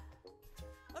relics,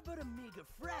 are but a meager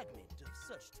fragment of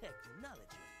such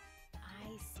technology.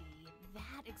 I see.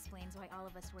 That explains why all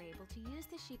of us were able to use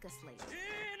the Sheikah Slate.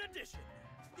 In addition,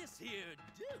 this here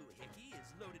doohickey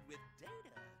is loaded with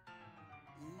data.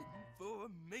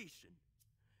 Information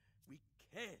we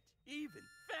can't even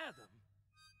fathom.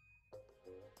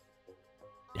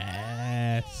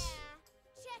 Yes.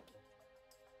 Check it.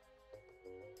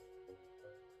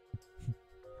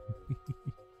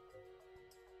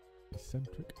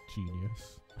 Eccentric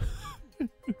genius.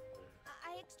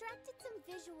 I extracted some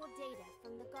visual data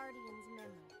from the Guardian's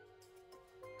memory.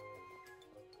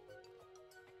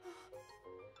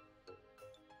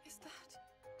 Is that?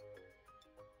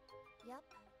 Yup,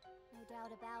 no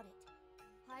doubt about it.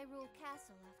 Hyrule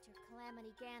Castle after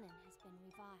Calamity Ganon has been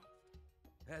revived.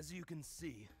 As you can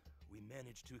see, we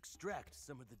managed to extract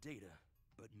some of the data,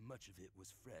 but much of it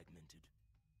was fragmented.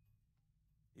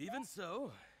 Even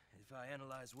so, if I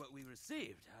analyze what we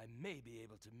received, I may be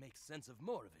able to make sense of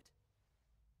more of it.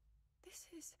 This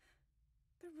is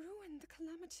the ruin the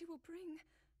Calamity will bring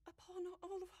upon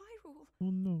all of Hyrule. Oh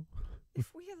no.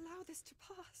 If we allow this to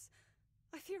pass,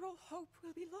 I fear all hope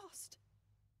will be lost.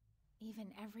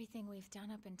 Even everything we've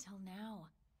done up until now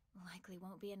likely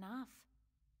won't be enough.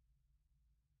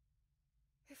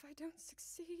 If I don't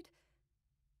succeed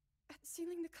at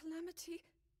sealing the Calamity,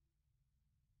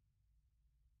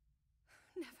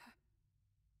 never.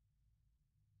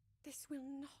 This will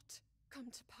not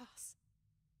come to pass.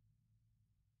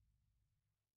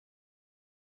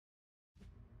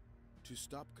 To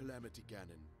stop Calamity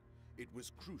Ganon, it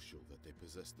was crucial that they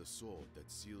possess the sword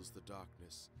that seals the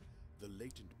darkness, the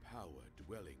latent power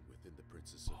dwelling within the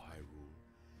Princess of Hyrule,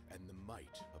 and the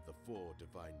might of the 4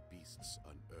 divine beasts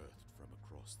unearthed from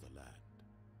across the land.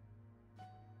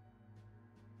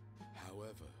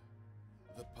 However,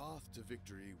 the path to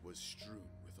victory was strewn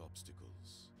with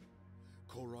obstacles.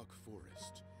 Korok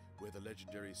Forest, where the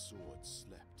legendary sword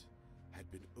slept, had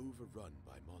been overrun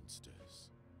by monsters,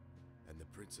 and the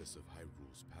Princess of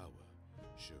Hyrule's power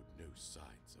showed no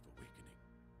signs of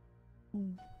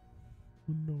awakening.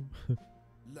 Oh no.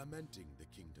 Lamenting the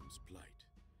kingdom's plight,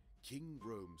 King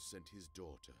Rome sent his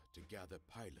daughter to gather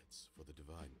pilots for the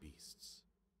divine beasts.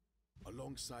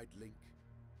 Alongside Link,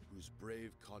 whose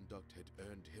brave conduct had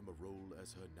earned him a role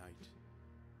as her knight,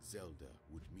 Zelda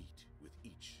would meet with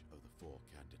each of the 4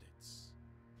 candidates.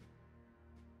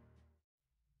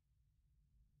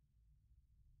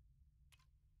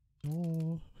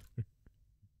 Oh.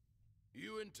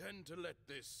 You intend to let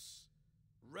this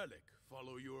relic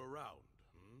follow you around,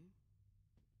 hmm?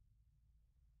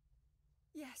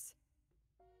 Yes.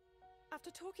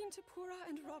 After talking to Pura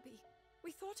and Robbie,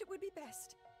 we thought it would be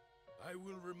best. I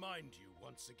will remind you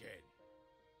once again.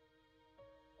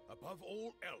 Above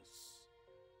all else,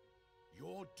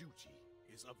 your duty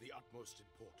is of the utmost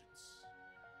importance.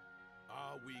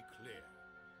 Are we clear?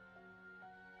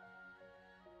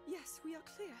 Yes, we are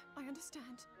clear. I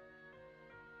understand.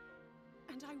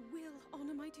 And I will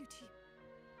honor my duty.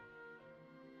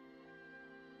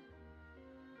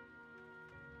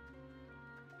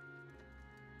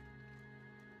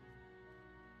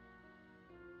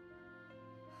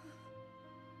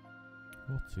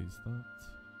 What is that?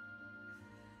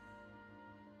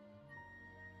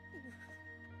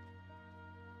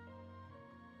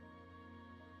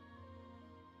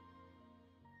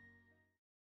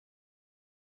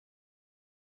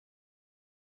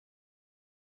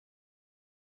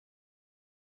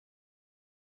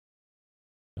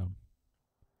 Damn.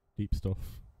 Deep stuff.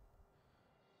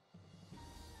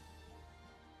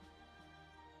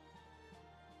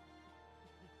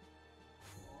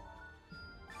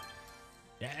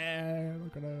 Yeah,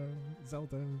 look at her.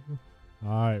 Zelda.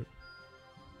 Alright.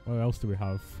 What else do we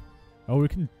have? Oh, we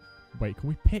can... Wait, can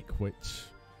we pick which...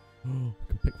 we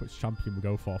can pick which champion we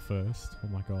go for first. Oh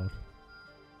my god.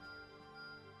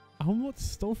 How much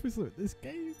stuff is it this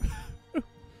game?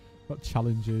 Got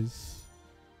challenges.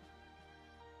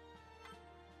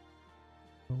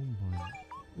 Oh my...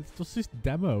 It's just this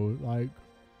demo. Like,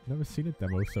 never seen a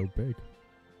demo so big.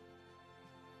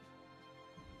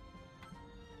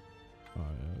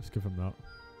 Alright, yeah, let's give him that.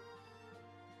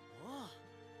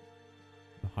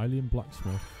 The Hylian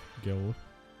Blacksmith Guild.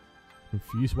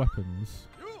 Confused weapons.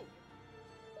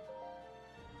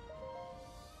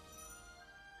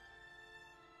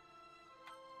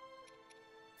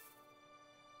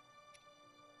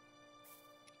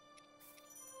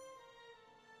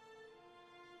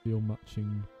 Steel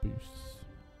matching boosts.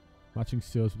 Matching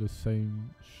steels with the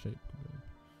same shape.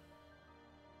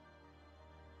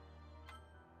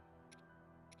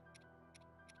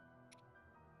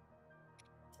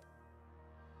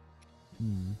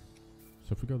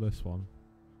 So if we go this one,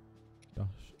 dash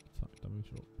attack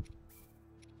damage up.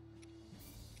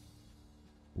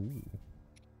 Ooh.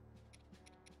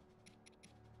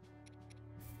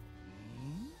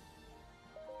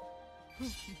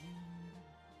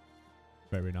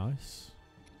 Very nice.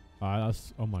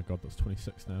 That's, oh my god, that's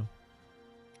 26 now.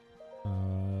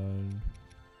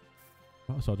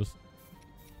 So I'll just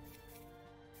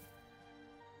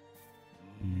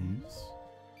use.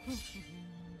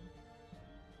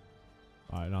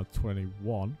 Alright, now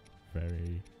 21.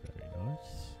 Very, very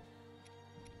nice.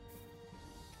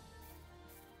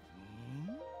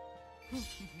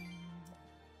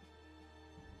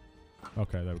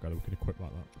 Okay, there we go. We can equip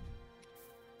like that.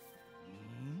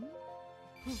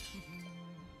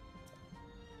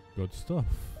 Good stuff.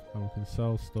 And we can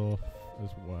sell stuff as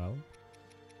well.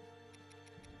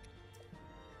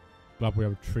 Glad we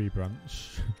have a tree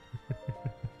branch.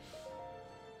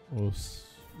 We'll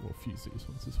fuse these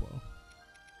ones as well.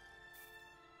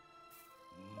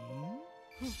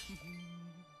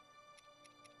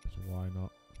 So why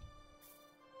not?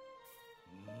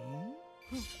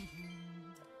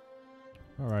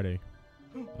 Alrighty.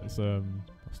 That's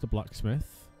the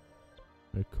blacksmith.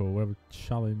 Very cool. We have a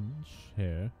challenge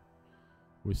here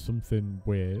with something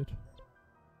weird.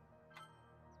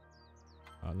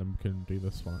 And then we can do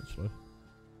this one actually.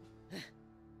 And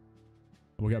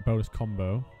we'll get a bonus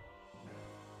combo.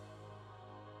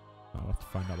 I'll have to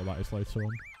find out what that is later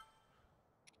on.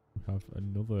 We have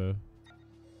another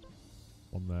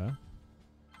one there.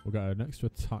 We'll get an extra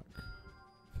attack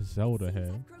for Zelda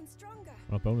here.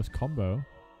 And a bonus combo.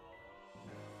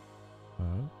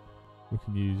 We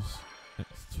can use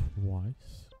X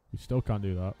twice. We still can't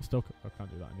do that. I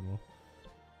can't do that anymore.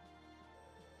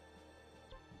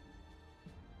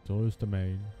 Doors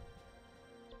domain.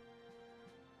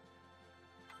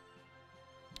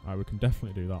 Alright, we can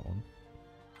definitely do that one.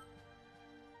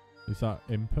 Is that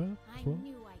Imper as well? I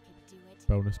knew I could do it.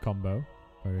 Bonus combo.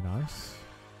 Very nice.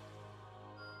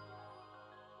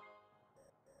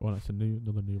 Oh, that's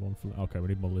another new one for. Okay, we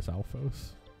need Motherless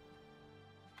Alphos.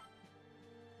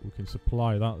 We can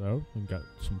supply that though and get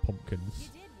some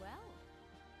pumpkins. You did well.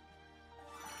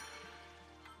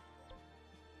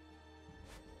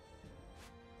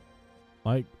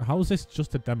 Like, how is this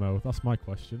just a demo? That's my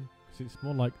question. Because it's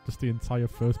more like just the entire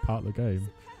first part of the game.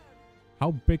 How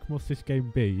big must this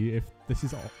game be if this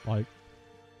is like...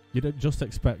 You don't just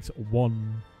expect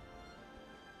one...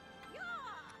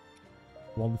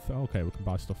 Okay, we can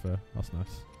buy stuff here. That's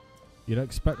nice. You don't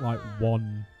expect like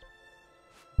one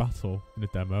battle in a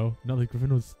demo. No, they've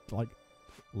given us like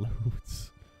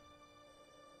loads.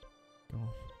 God.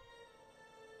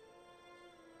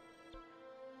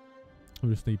 We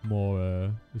just need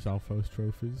more Lizalfos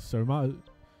trophies. So we might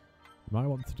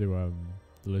want to do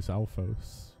the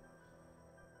Lizalfos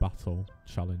battle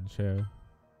challenge here.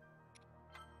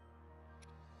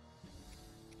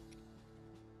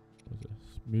 What is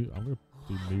this? I'm gonna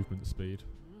do movement speed.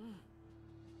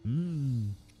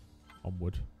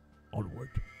 Onward. Onward.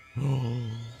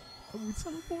 I'm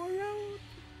teleporting out.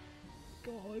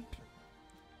 God.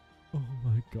 Oh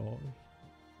my god.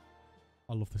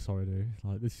 I love this already.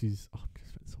 Like, this is... Oh, I'm going to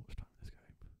spend so much time in this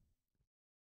game.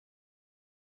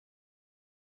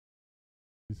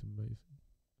 It's amazing.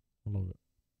 I love it.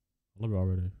 I love it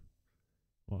already.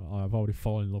 Well, I've already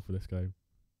fallen in love with this game.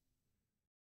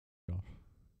 God.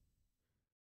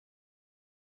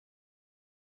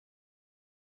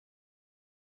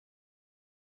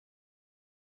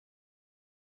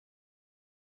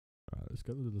 Alright, let's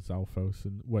go to the Zalfos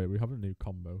and... Wait, we have a new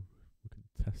combo. We can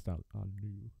test out our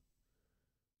new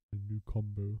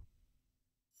combo.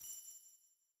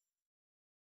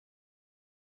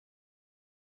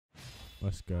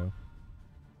 Let's go.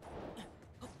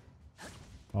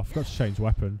 Oh, I forgot to change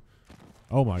weapon.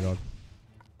 Oh my god.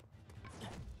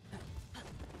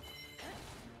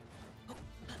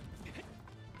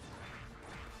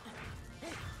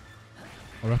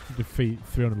 I have to defeat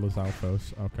 300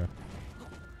 Lizalfos. Okay.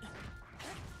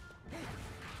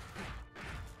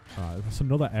 Alright, that's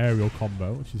another aerial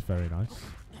combo, which is very nice.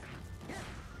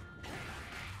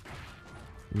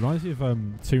 Reminds me of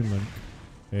Toon Link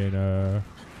in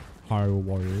Hyrule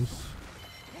Warriors.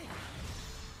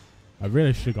 I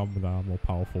really should have gone with our more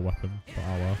powerful weapon, but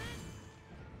oh well.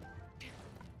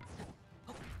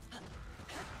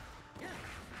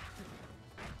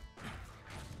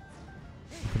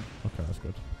 Okay, that's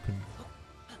good.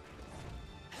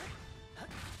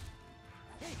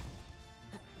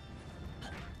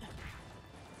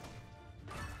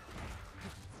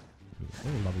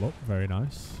 Oh, level up, very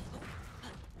nice.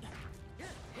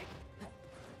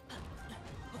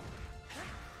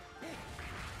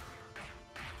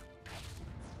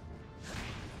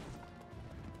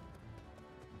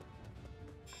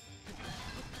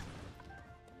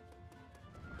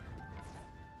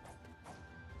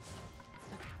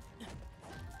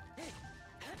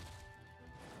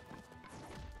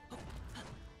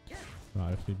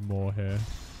 Right, I just need more here. There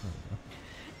we go.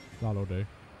 That'll do.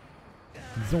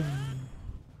 Zoom.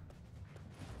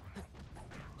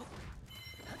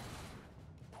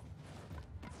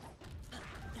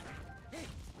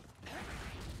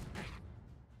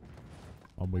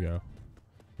 On we go.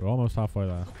 We're almost halfway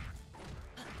there.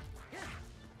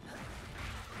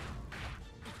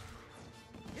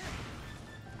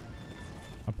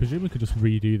 I presume we could just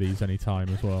redo these any time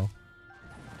as well.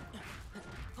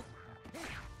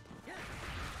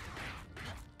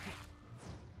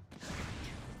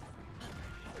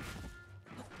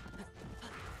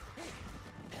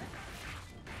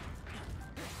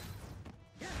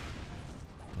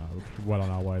 We're well on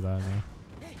our way there now.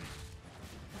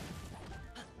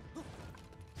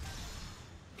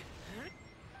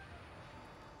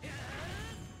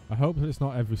 I hope that it's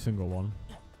not every single one.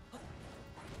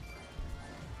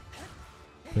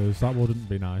 Because that wouldn't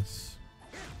be nice.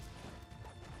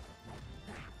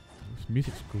 This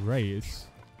music's great. It's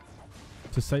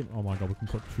the same. Oh my god, we can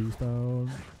put trees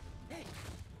down.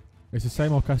 It's the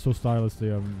same orchestral style as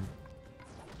the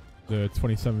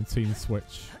 2017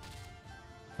 Switch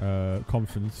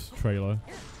conference trailer.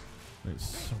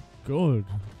 It's so good.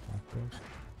 Oh my god.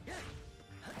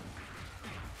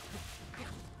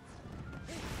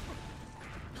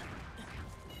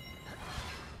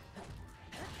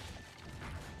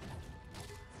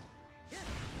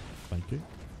 Thank you.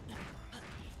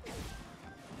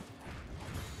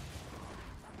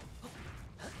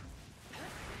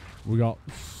 We got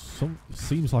some.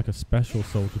 Seems like a special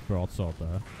soldier's broadsword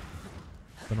there.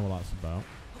 Don't know what that's about.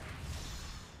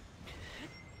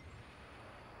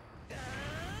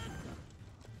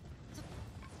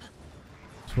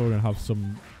 So we're gonna have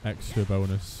some extra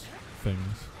bonus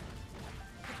things.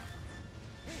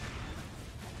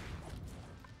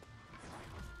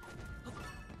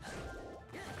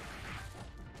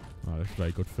 Oh, this is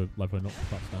very good for leveling up.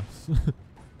 That's nice.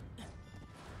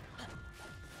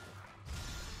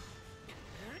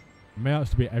 May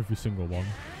actually be every single one,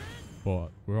 but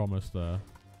we're almost there.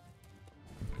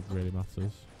 It really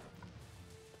matters.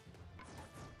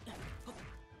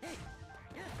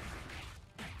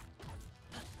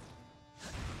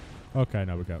 Okay,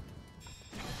 now we go.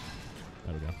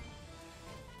 There we go.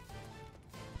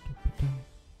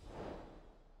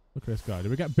 Look at this guy. Do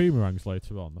we get boomerangs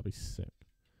later on? That'd be sick.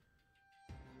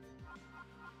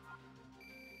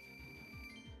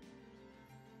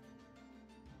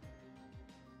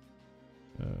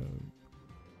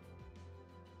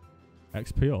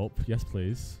 XP up, yes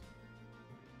please.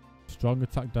 Strong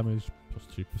attack damage plus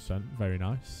 2%, very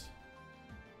nice.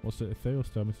 What's it? Ethereal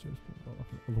stone,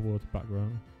 otherworldly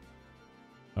background.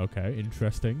 Okay,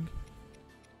 interesting.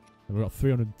 And we got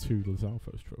 302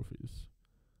 Lizalfos trophies.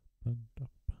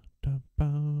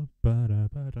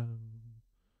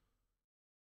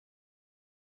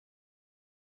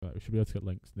 Right, we should be able to get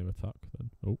Link's new attack then.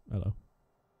 Oh, hello.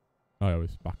 Oh, yeah,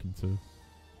 he's back into.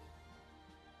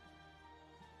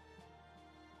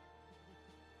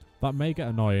 That may get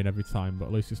annoying every time, but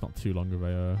at least it's not too long of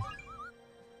a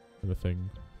thing.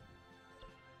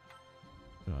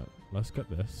 Right, let's get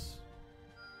this.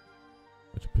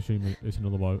 Which I presume is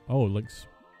another one. Oh, Link's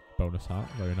bonus hat.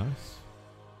 Very nice.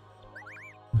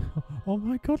 Oh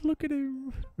my god, look at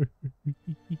him!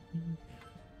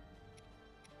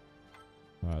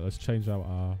 Alright, let's change out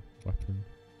our weapon.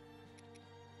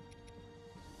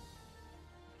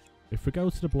 If we go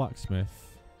to the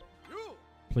blacksmith,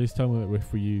 please tell me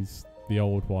if we use the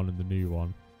old one and the new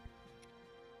one.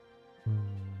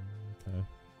 Okay.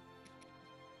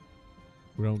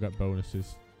 We don't get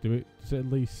bonuses. Does it at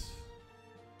least...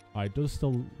 it does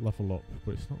still level up,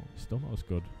 but it's still not as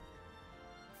good.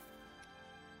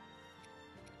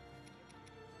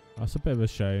 That's a bit of a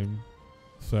shame.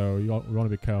 So we want to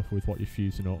be careful with what you're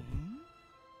fusing up.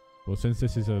 But since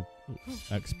this is a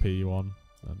XP one,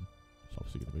 then it's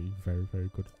obviously going to be very, very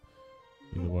good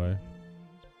either way.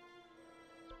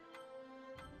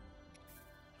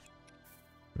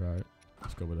 Right,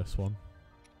 let's go with this one.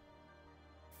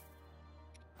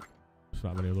 Does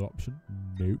not have any other option?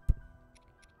 Nope.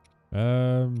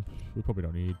 We probably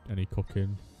don't need any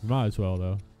cooking. We might as well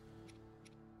though.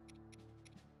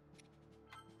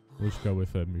 We'll just go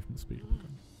with movement speed.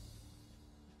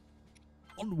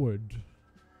 Onward!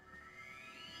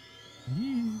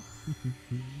 Oh,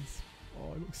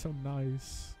 it looks so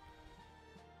nice.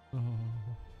 Oh.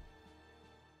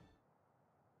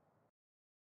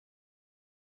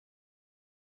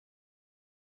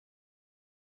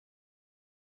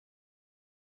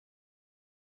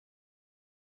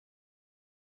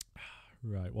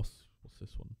 Right, what's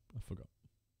this one? I forgot.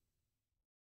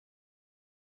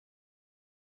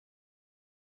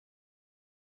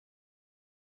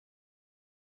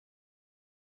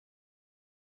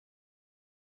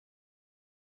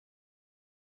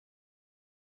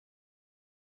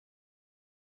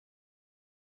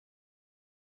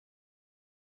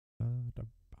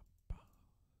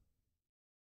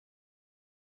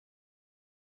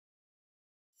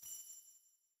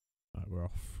 we're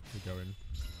off. We're going.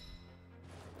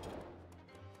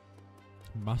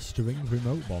 Mastering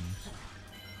remote bombs.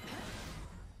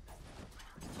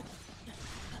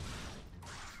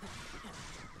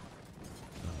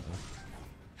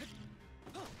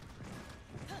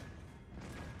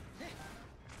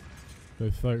 Go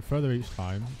throw it further each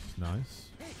time. It's nice.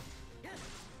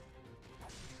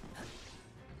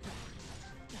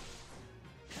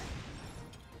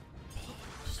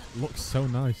 Just looks so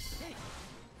nice.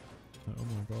 Oh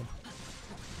my god.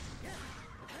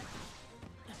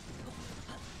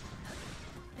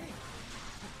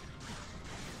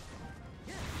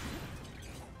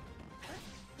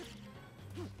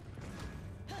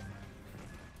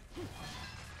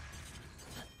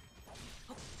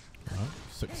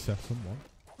 Success on one.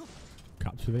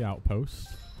 Capture the outpost.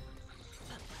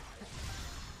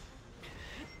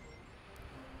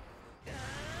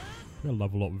 We'll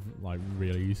level up like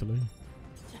really easily.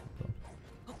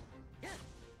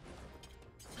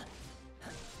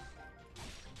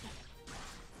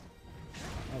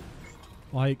 Oh,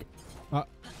 like,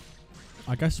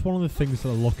 I guess one of the things that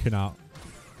they're looking at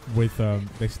with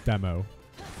this demo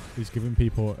is giving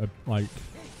people a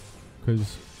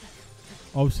because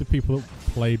obviously people that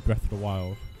play Breath of the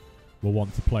Wild will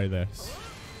want to play this,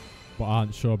 but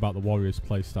aren't sure about the Warriors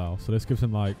playstyle. So this gives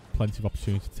them like plenty of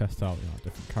opportunity to test out,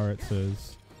 different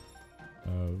characters,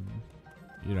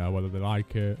 whether they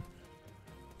like it.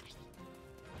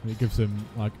 And it gives them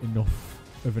like enough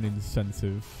of an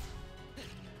incentive,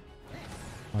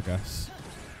 I guess.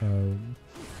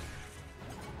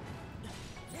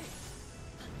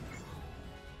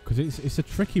 Because it's a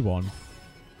tricky one.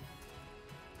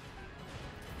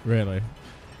 Really.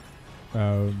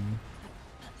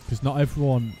 Because not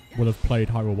everyone will have played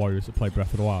Hyrule Warriors that play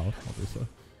Breath of the Wild, obviously.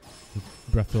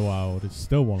 Breath of the Wild is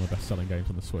still one of the best-selling games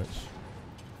on the Switch.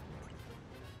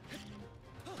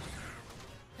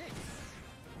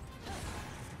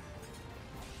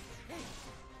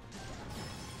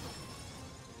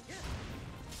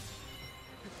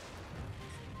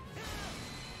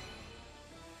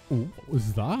 Ooh, what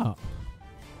was that?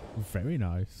 Very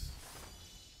nice.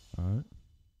 Alright.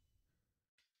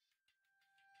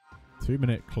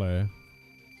 2-minute clear.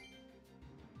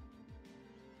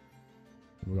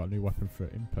 We've got a new weapon for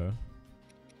Imper.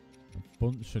 A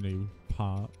bunch of new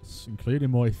parts, including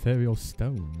more ethereal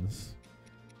stones.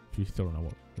 If you still don't know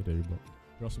what they do, but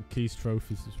we've got some keys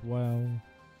trophies as well.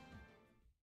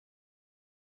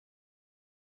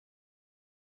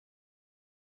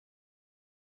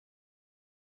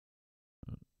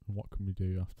 And what can we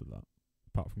do after that?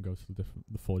 Apart from go to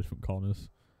the 4 different corners.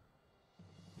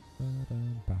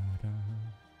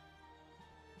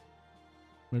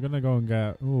 We're gonna go and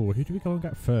get. Oh, who do we go and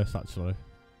get first? Actually,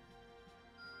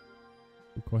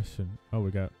 good question. Oh,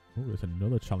 we get. Oh, there's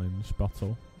another challenge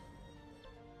battle.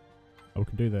 Oh, we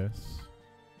can do this.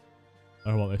 I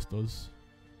don't know what this does.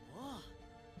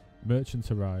 Merchant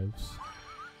arrives.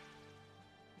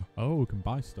 Oh, we can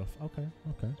buy stuff. Okay,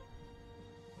 okay.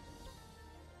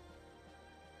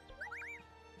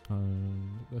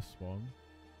 This one.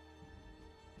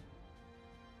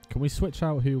 Can we switch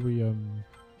out who we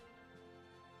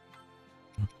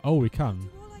Oh, we can.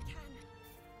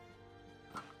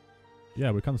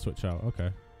 Yeah, we can switch out.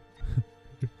 Okay.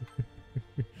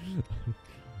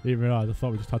 Didn't realise. I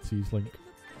thought we just had to use Link.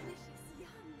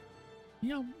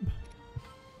 Yum.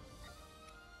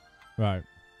 Right.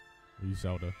 We use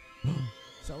Zelda.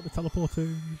 Zelda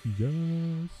teleporting.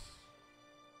 Yes.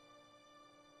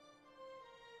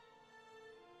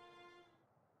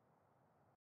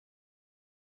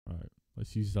 Right.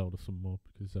 Let's use Zelda some more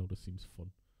because Zelda seems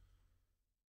fun.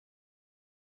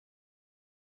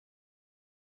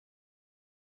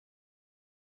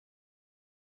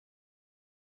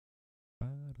 Oh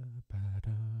my god.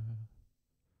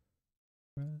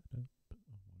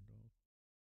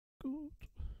 Good.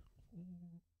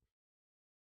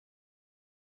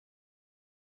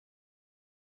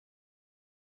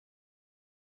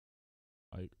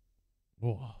 Like,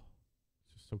 whoa.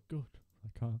 It's just so good.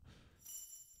 I can't.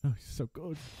 No, it's so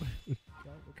good. I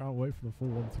can't wait for the full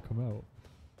one to come out.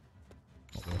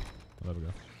 Oh, well. Oh, there we go.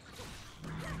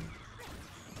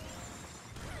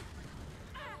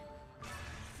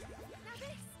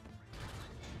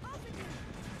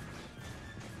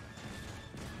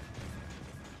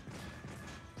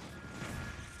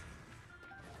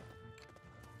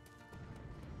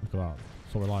 Look at that.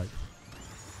 That's what we like.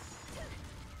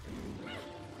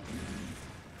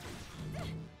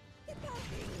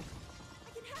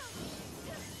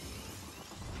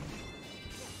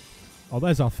 Oh,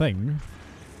 there's our thing.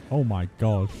 Oh my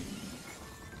god.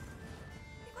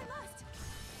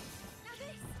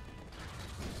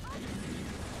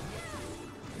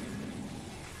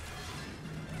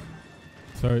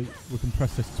 So we can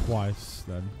press this twice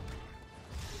then.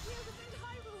 We'll defend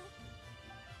Hyrule. In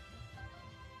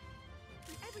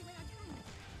every way I can.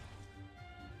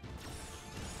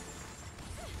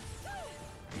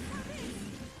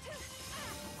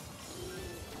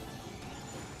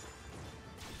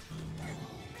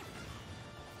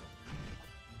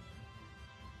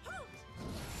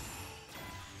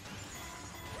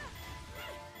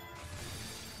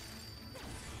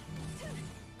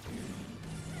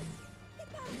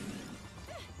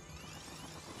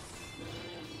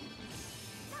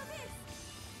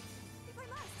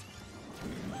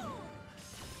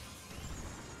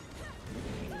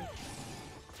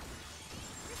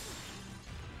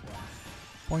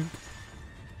 Boink.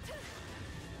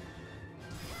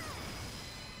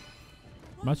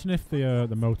 Imagine if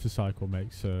the motorcycle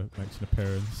makes an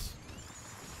appearance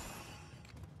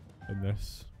in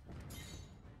this.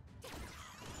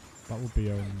 That would be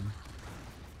that'd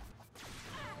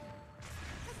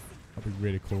be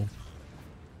really cool.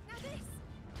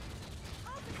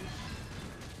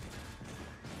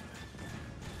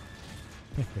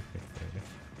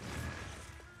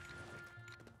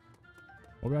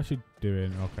 What are we actually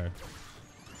doing? Okay.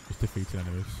 Just defeating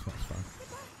enemies. That's fine.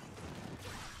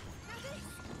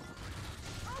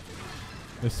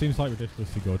 This seems like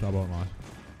ridiculously good, I won't lie.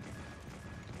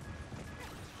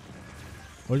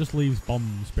 Or it just leaves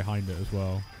bombs behind it as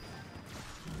well.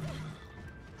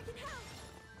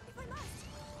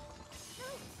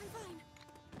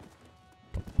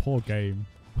 God, poor game.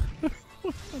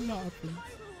 When that happens.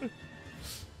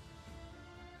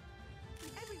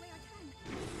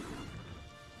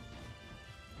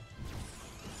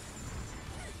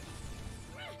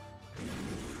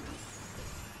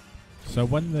 So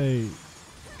when they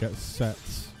get set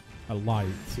alight,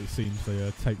 it seems they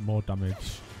take more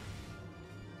damage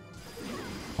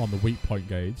on the weak point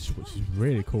gauge, which is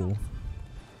really cool.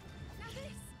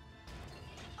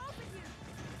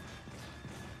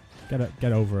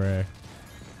 Get over here.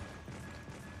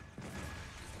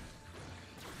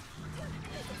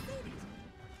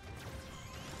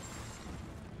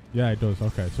 Yeah, it does.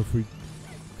 Okay, so if we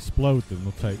explode them,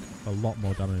 they'll take a lot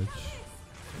more damage.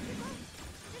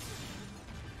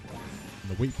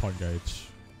 The weak point gauge,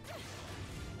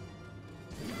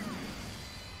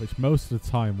 which most of the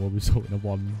time will result in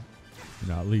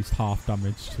at least half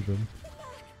damage to them.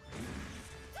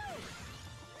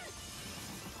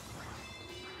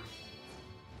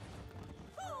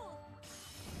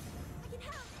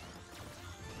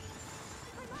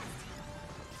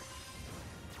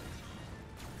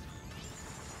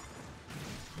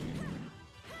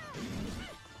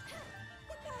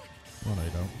 Oh no, you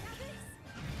don't.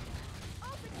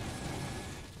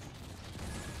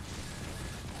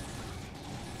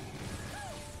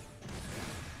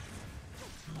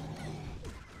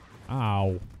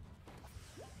 Ow.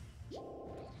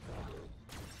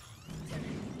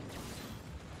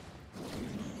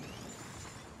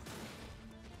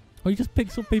 Oh, he just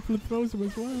picks up people and throws them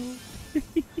as well.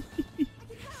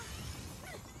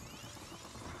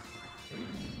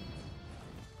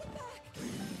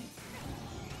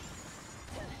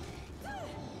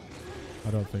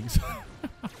 I don't think so.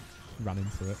 Ran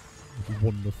into it.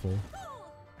 Wonderful.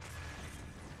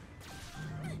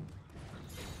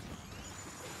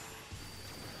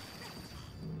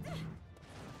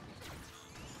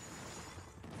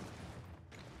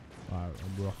 Right,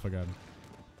 and we're off again.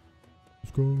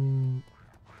 Let's go.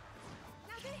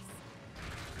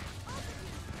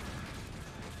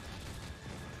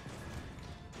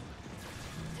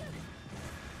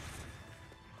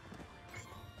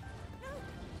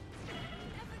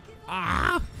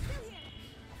 Ah!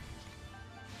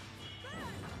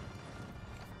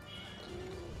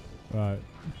 Right.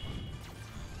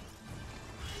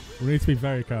 We need to be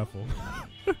very careful.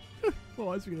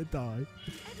 Otherwise we're gonna die.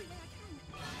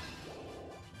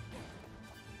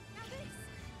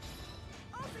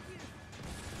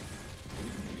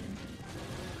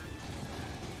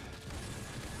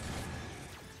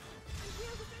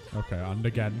 Okay, and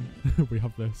again, we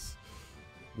have this.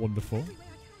 Wonderful.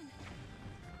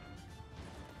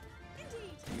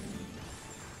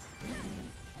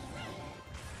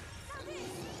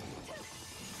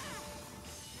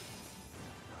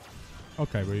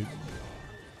 Okay,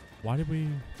 why did we...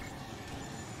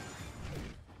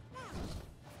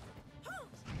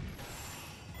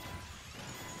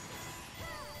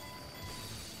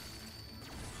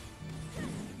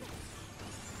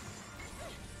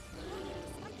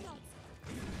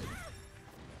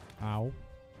 Ow.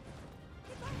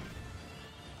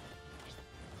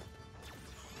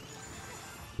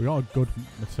 We got a good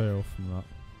material from that.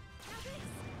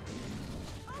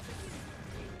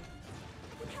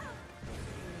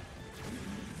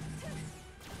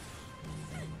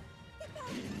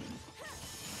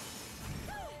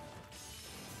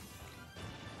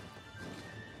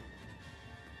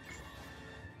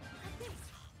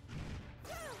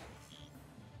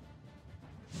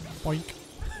 Boink.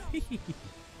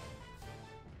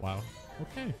 Wow.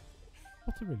 Okay.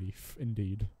 What a relief,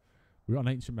 indeed. We got an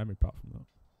ancient memory apart from that.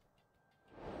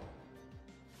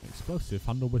 Explosive,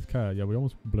 handled with care. Yeah, we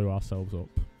almost blew ourselves up.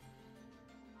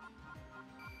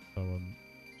 So,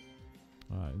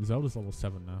 alright, Zelda's level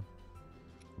 7 now.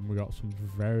 And we got some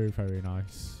very, very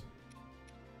nice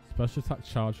special attack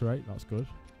charge rate. That's good.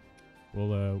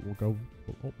 We'll go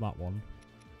up that one.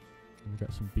 And we'll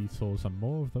get some beetles and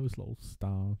more of those little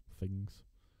star things.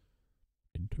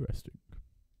 Interesting.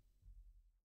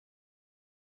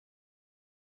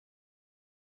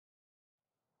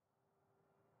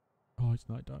 Oh, it's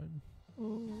night time.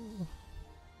 Oh.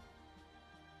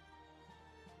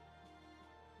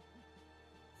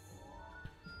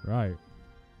 Right.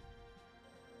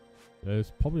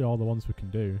 There's probably all the ones we can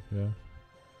do, yeah.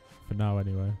 For now,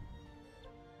 anyway.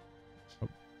 Oh,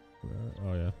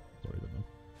 oh yeah. Already done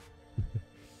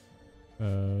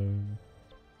that.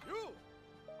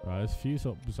 Right, let's fuse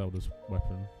up Zelda's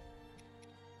weapon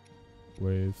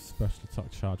with special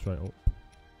attack charge rate up.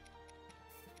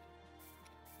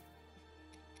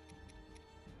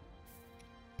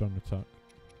 Strong attack.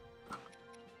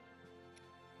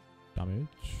 Damage.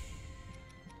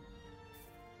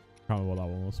 Can't remember what that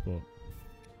one was, but.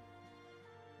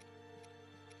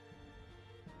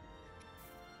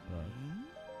 Right.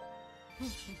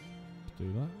 Let's do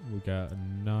that. We get a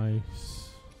nice.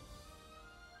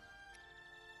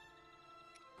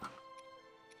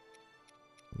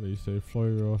 What do you say?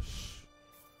 Flurry Rush.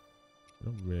 I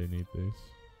don't really need these.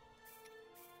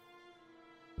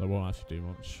 That won't actually do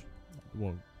much.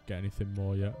 Won't get anything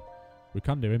more yet. We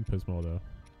can do Impas more though.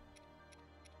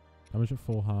 Damage at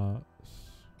full hearts.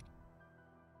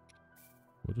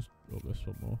 We'll just up this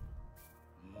one more.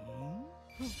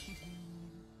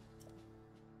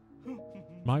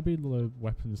 Might be the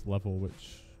weapons level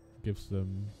which gives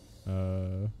them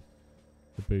the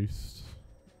boost.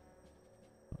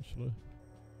 Actually.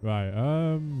 Right,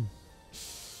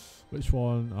 which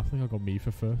one? I think I got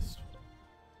Mifa first.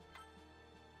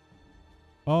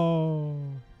 Oh.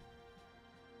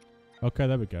 Okay,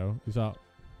 there we go. Is that...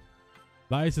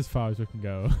 That is as far as we can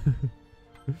go.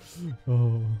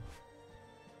 Oh.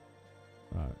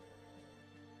 Right.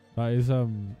 That is,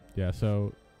 yeah,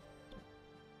 so...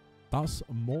 That's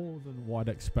more than what I'd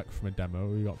expect from a demo.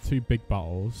 We got 2 big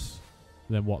battles.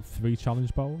 And then, what, 3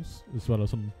 challenge battles? As well as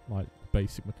some, like,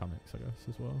 basic mechanics, I guess,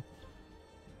 as well.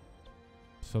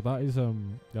 So that is, yeah,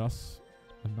 that's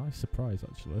a nice surprise,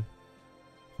 actually.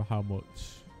 For how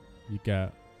much you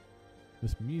get.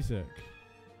 This music.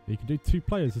 You can do 2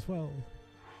 players as well.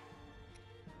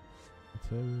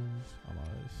 Materials,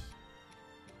 allies.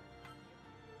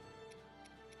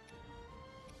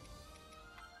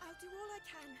 I'll do all I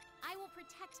can. I will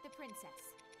protect the princess.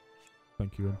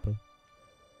 Thank you, Impa.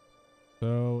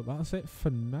 So that's it for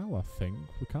now, I think.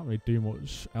 We can't really do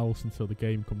much else until the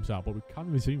game comes out, but we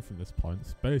can resume from this point.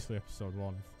 It's basically episode 1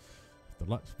 of the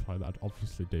Let's Play that I'd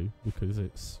obviously do, because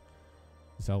it's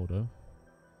Zelda.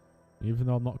 Even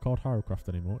though I'm not called Hyrule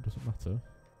anymore, it doesn't matter.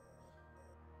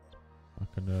 I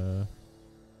can,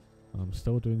 I'm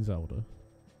still doing Zelda.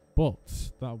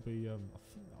 But, that'll be, I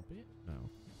think that'll be it now.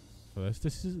 For this.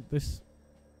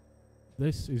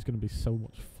 This is going to be so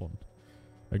much fun.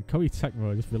 And Koei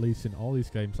Tecmo are just releasing all these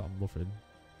games that I'm loving.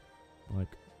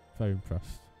 Like, very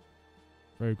impressed.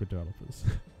 Very good developers.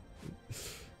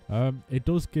 It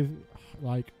does give,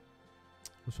 like,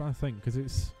 I'm trying to think,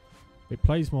 because it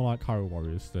plays more like Hyrule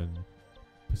Warriors than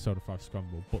Persona 5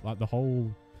 Scramble, but like the whole,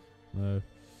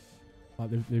 like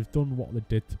they've done what they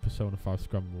did to Persona 5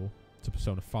 Scramble to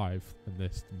Persona 5 and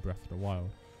this in Breath of the Wild.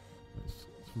 It's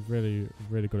a really,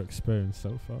 really good experience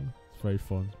so far. It's very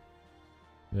fun.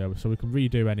 Yeah, so we can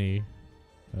redo any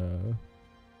of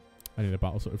the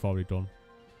battles that we've already done.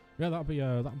 Yeah, that'll be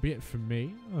it from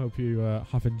me. I hope you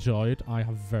have enjoyed. I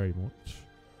have very much.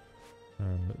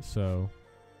 So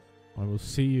I will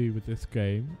see you with this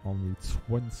game on the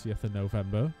 20th of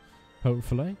November,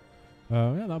 hopefully.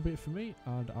 Yeah, that'll be it for me,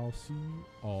 and I'll see you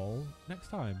all next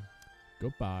time.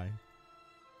 Goodbye.